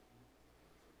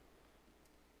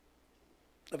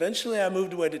 Eventually, I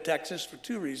moved away to Texas for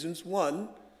 2 reasons. 1,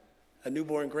 a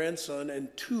newborn grandson, and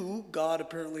 2, God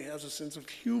apparently has a sense of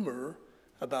humor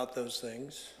about those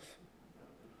things.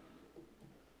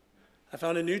 I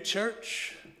found a new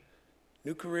church,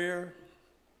 new career,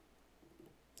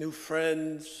 new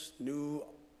friends, new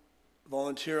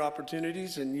volunteer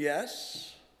opportunities, and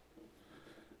yes,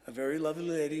 a very lovely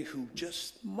lady who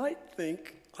just might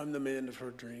think I'm the man of her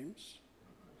dreams.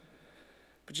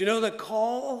 But you know, the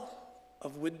call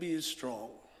of Whidbey is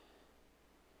strong.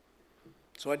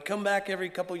 So I'd come back every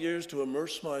couple years to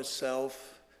immerse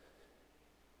myself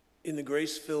in the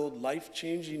grace-filled,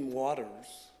 life-changing waters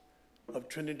of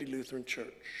Trinity Lutheran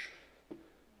Church.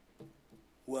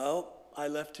 Well, I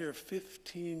left here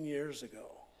 15 years ago.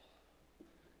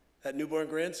 That newborn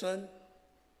grandson,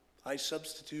 I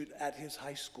substitute at his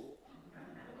high school.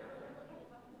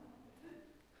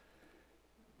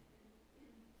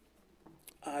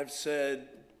 I've said,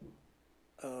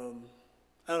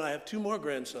 I have 2 more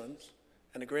grandsons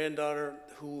and a granddaughter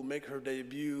who will make her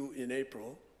debut in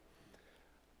April.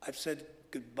 I've said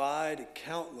goodbye to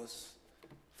countless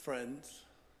friends,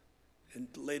 and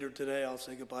later today I'll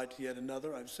say goodbye to yet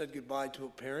another. I've said goodbye to a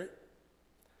parent.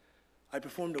 I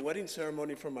performed a wedding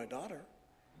ceremony for my daughter.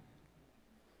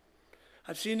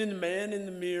 I've seen the man in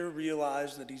the mirror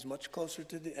realize that he's much closer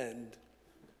to the end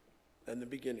than the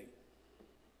beginning.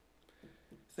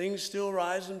 Things still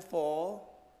rise and fall.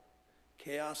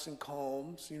 Chaos and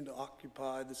calm seem to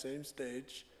occupy the same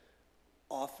stage,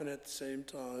 often at the same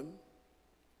time.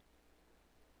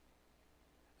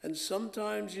 And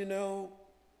sometimes, you know,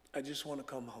 I just want to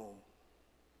come home.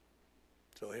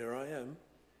 So here I am.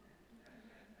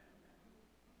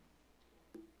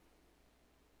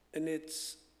 And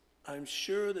I'm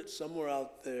sure that somewhere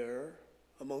out there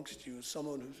amongst you is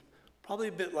someone who's probably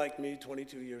a bit like me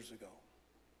 22 years ago.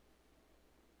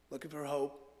 Looking for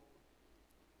hope,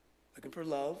 looking for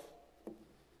love,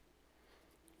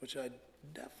 which I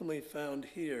definitely found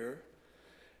here.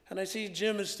 And I see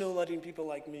Jim is still letting people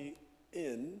like me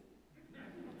in.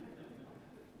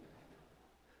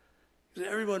 Because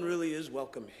everyone really is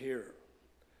welcome here.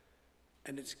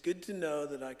 And it's good to know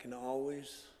that I can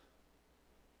always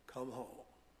come home.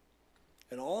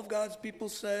 And all of God's people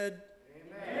said,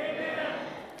 Amen.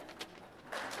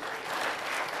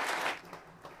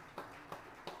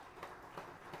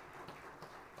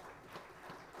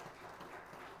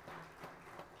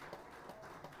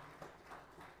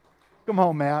 Come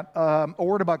home, Matt. A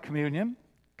word about communion.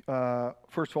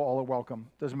 First of all are welcome.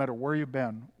 Doesn't matter where you've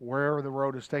been, where the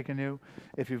road has taken you.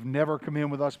 If you've never communed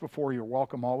with us before, you're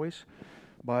welcome always.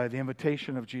 By the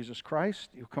invitation of Jesus Christ,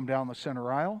 you come down the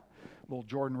center aisle, little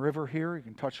Jordan River here. You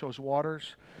can touch those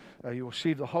waters. You will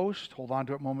receive the host. Hold on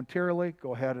to it momentarily.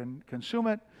 Go ahead and consume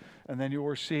it. And then you will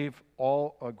receive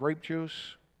all grape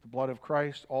juice, the blood of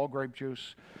Christ, all grape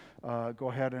juice. Go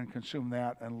ahead and consume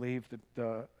that and leave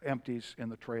the empties in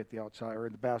the tray at the outside, or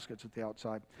in the baskets at the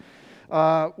outside.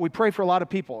 We pray for a lot of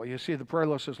people. You see the prayer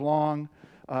list is long.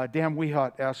 Dan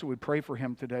Wehut asked that we pray for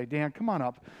him today. Dan, come on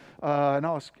up. And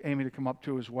I'll ask Amy to come up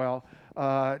too as well.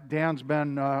 Dan's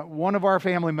been one of our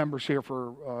family members here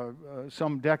for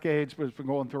some decades, but has been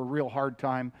going through a real hard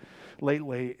time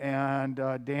lately. And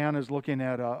Dan is looking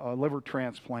at a liver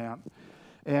transplant.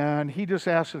 And he just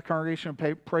asked the congregation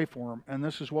to pray for him, and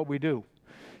this is what we do.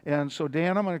 And so,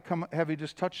 Dan, I'm going to have you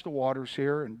just touch the waters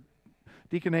here, and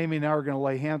Deacon Amy and I are going to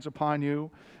lay hands upon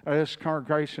you. This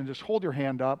congregation, just hold your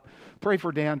hand up. Pray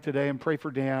for Dan today, and pray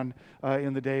for Dan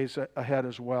in the days ahead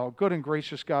as well. Good and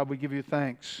gracious God, we give you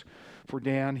thanks for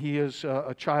Dan. He is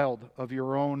a child of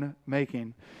your own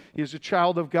making. He is a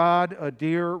child of God, a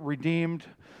dear, redeemed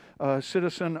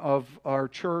citizen of our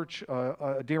church,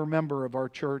 a dear member of our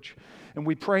church. And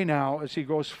we pray now as he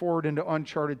goes forward into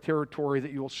uncharted territory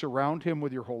that you will surround him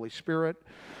with your Holy Spirit,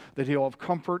 that he'll have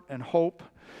comfort and hope,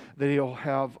 that he'll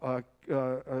have a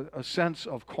sense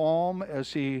of calm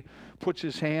as he puts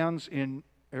his hands in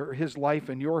his life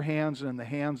in your hands and in the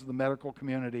hands of the medical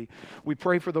community. We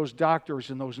pray for those doctors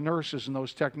and those nurses and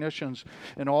those technicians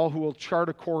and all who will chart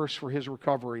a course for his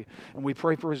recovery. And we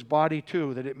pray for his body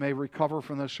too, that it may recover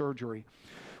from the surgery.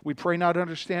 We pray not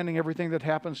understanding everything that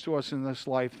happens to us in this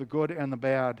life, the good and the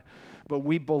bad, but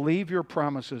we believe your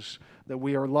promises that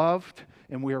we are loved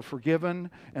and we are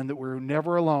forgiven and that we're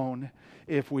never alone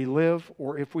if we live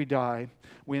or if we die.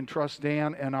 We entrust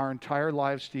Dan and our entire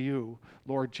lives to you,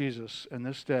 Lord Jesus, in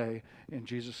this day. In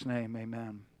Jesus' name,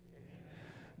 amen.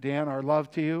 Dan, our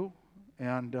love to you,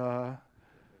 and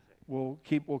we'll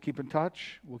keep in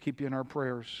touch. We'll keep you in our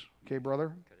prayers. Okay,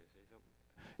 brother?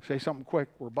 Say something quick.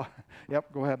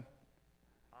 Yep, go ahead.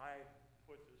 I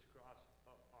put this cross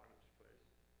up on this place.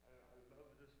 I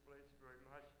love this place very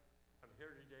much. I'm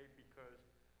here today because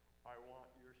I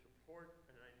want your support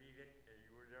and I need it. And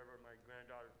you were there when my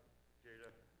granddaughter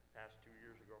Jada passed 2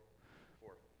 years ago,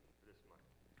 for this month.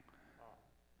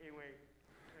 Anyway,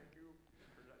 thank you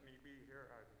for letting me be here.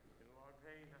 I'm in a lot of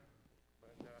pain,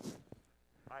 but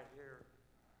I hear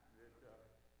that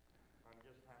I'm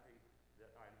just happy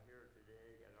that I'm here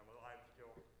today and I'm alive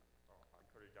still. Oh, I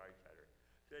could have died better.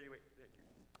 So anyway, thank you.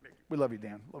 Thank you. We love you,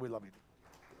 Dan. We love you.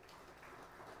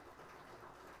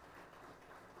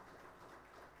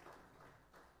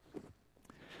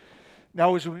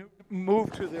 Now, as we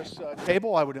move to this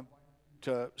table, I would invite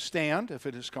you to stand if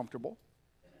it is comfortable.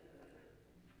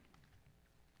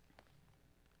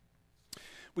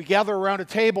 We gather around a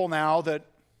table now that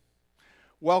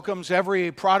welcomes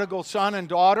every prodigal son and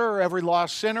daughter, every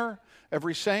lost sinner,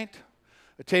 every saint.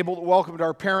 A table that welcomed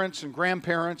our parents and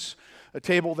grandparents. A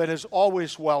table that is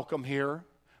always welcome here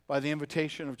by the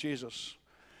invitation of Jesus.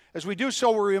 As we do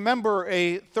so, we remember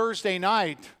a Thursday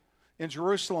night in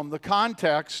Jerusalem. The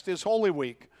context is Holy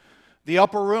Week, the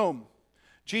upper room.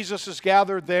 Jesus is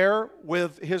gathered there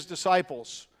with his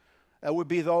disciples. That would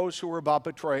be those who were about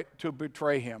to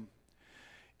betray him.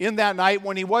 In that night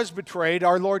when he was betrayed,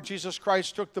 our Lord Jesus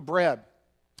Christ took the bread.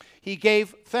 He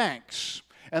gave thanks,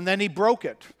 and then he broke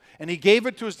it. And he gave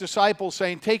it to his disciples,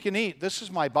 saying, "Take and eat. This is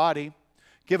my body,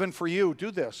 given for you. Do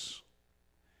this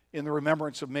in the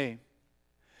remembrance of me."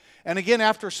 And again,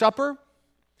 after supper,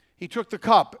 he took the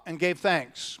cup and gave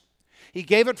thanks. He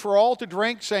gave it for all to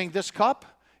drink, saying, "This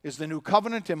cup is the new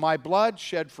covenant in my blood,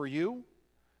 shed for you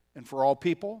and for all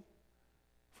people,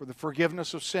 for the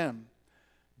forgiveness of sin.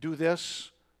 Do this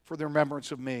for the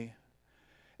remembrance of me."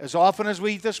 As often as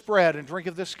we eat this bread and drink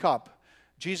of this cup,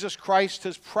 Jesus Christ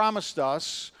has promised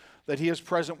us that he is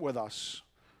present with us.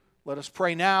 Let us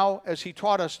pray now as he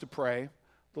taught us to pray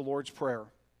the Lord's Prayer.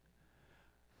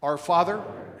 Our Father,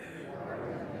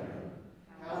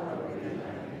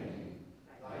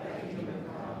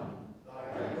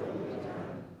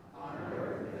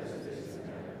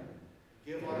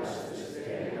 give us this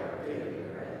day our daily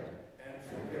bread, and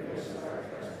forgive us our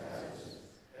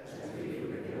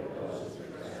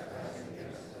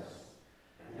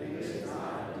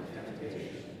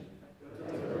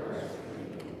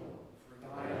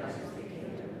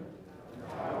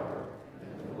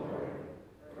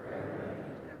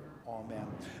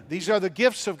These are the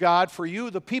gifts of God for you,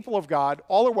 the people of God.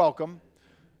 All are welcome.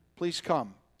 Please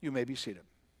come. You may be seated.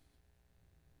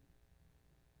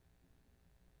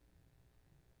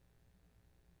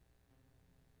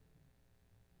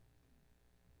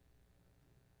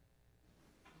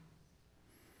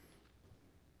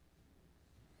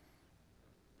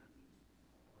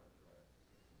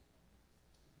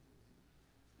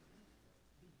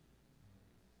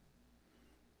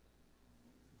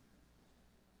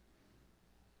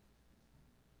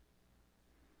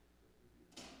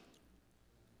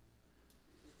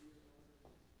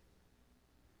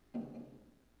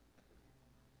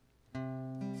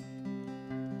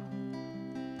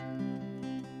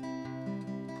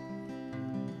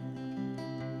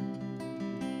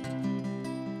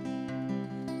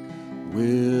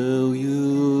 Will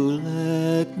you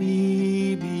let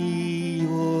me be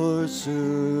your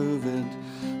servant?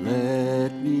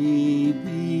 Let me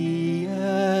be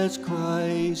as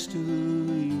Christ to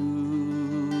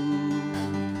you.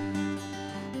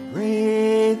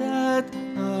 Pray that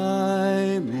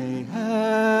I may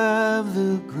have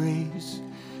the grace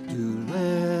to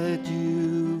let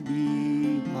you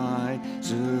be my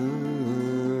servant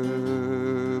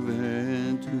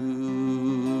too.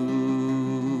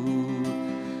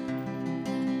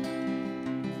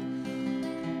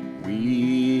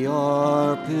 We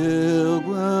are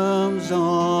pilgrims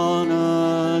on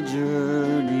a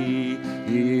journey,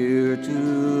 here together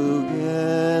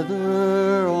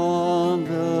on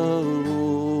the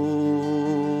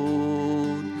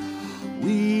road.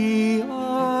 We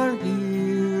are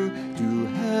here to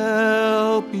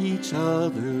help each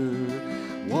other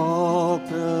walk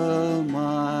the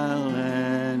mile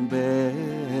and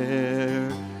bear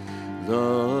the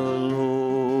load.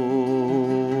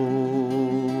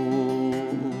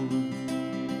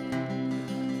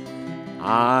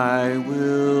 I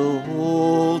will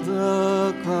hold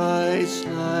the Christ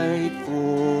light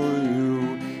for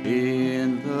you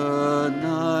in the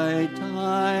night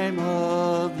time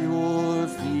of your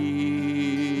fear.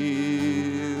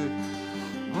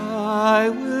 I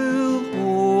will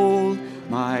hold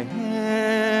my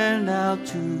hand out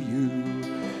to you,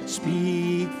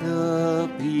 speak the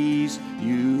peace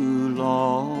you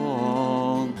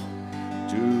long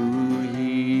to hear.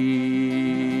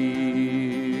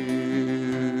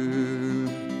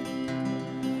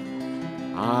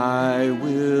 I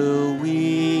will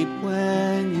weep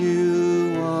when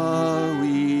you are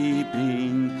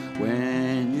weeping.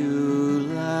 When you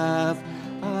laugh,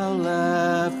 I'll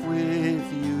laugh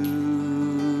with you.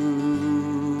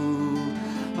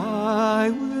 I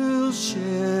will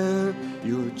share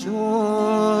your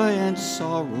joy and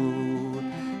sorrow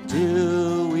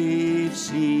till we've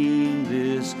seen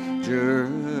this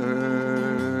journey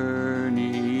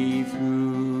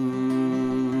through.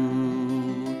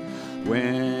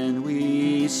 When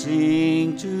we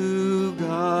sing to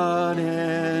God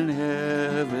in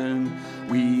heaven,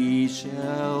 we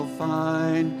shall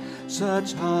find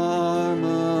such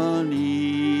harmony.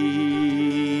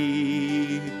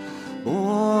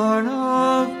 Born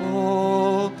of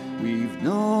all we've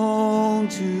known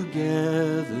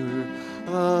together,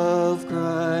 of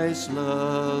Christ's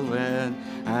love and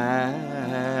agony.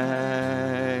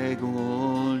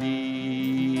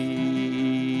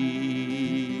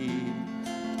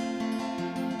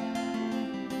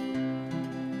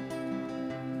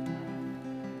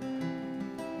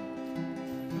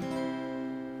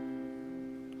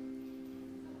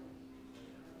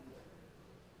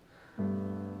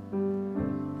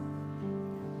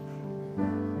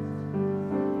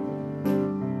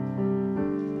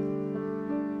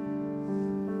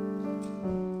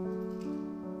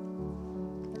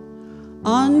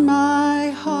 On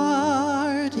my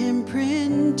heart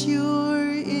imprint your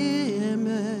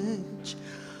image.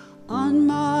 On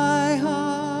my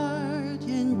heart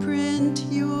imprint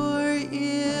your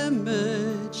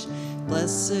image.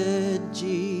 Blessed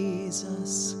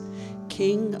Jesus,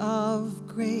 King of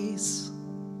grace,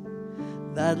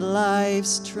 that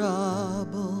life's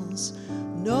troubles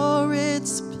nor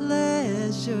its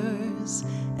pleasures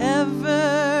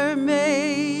ever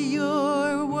may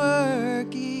your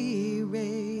work erase.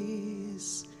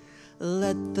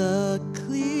 Let the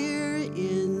clear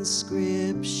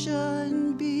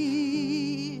inscription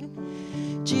be,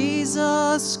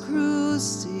 Jesus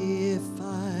crucified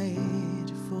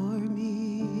for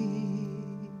me.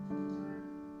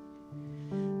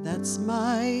 That's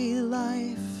my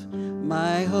life,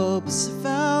 my hope's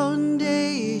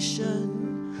foundation,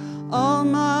 all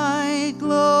my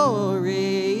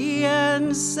glory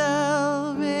and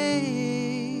salvation.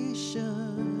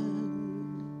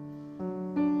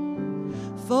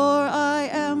 For I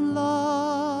am lost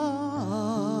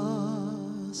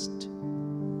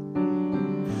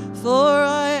for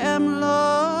I am lost.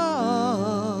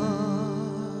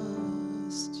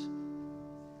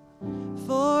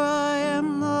 For I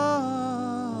am lost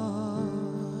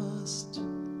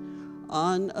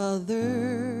on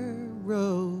other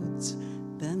roads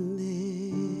than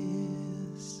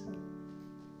this.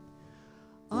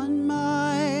 On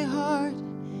my heart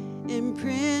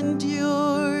imprint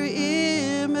your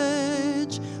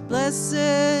image,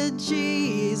 blessed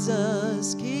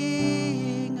Jesus,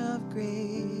 King of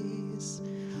grace.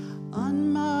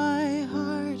 On my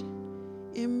heart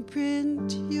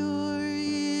imprint your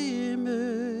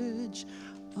image.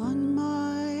 On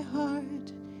my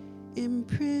heart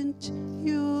imprint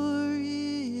your image.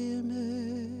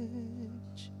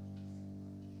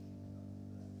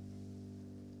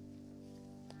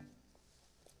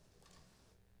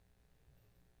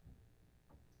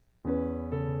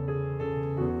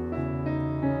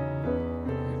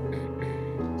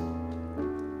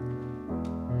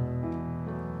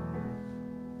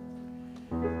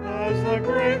 As the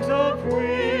grains of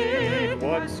wheat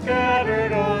once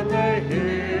scattered on the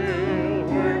hill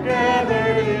were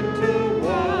gathered into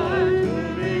one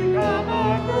to become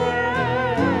a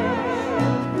bread,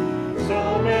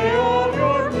 so may all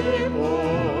your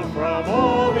people from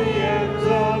all the ends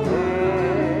of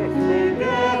earth be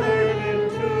gathered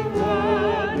into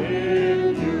one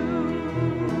in you.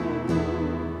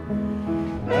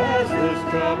 As this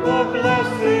cup of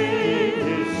blessing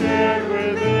is shared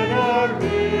within our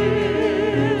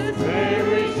midst, may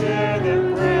we share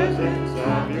the presence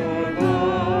of your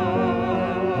love.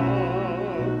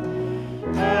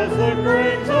 As the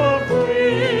grains of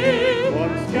wheat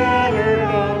once scattered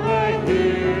on the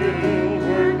hill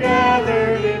were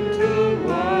gathered into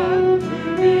one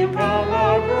to become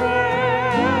a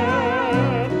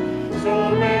bread, so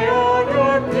may all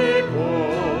your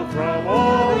people from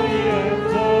all the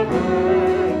ends of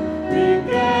earth be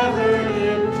gathered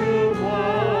into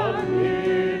one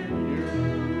in you.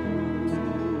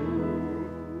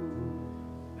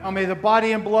 Now may the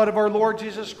body and blood of our Lord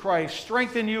Jesus Christ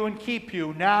strengthen you and keep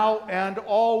you now and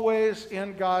always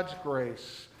in God's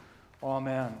grace.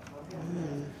 Amen.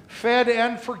 Fed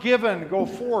and forgiven, go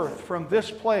forth from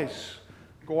this place.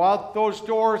 Go out those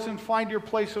doors and find your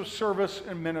place of service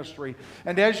and ministry.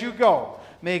 And as you go,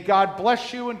 may God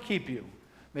bless you and keep you.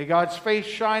 May God's face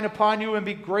shine upon you and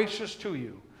be gracious to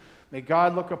you. May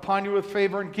God look upon you with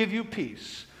favor and give you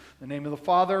peace. In the name of the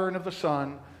Father, and of the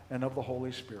Son, and of the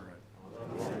Holy Spirit.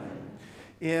 Amen.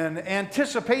 In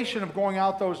anticipation of going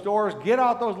out those doors, get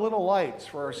out those little lights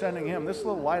for our sending hymn. This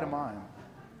little light of mine.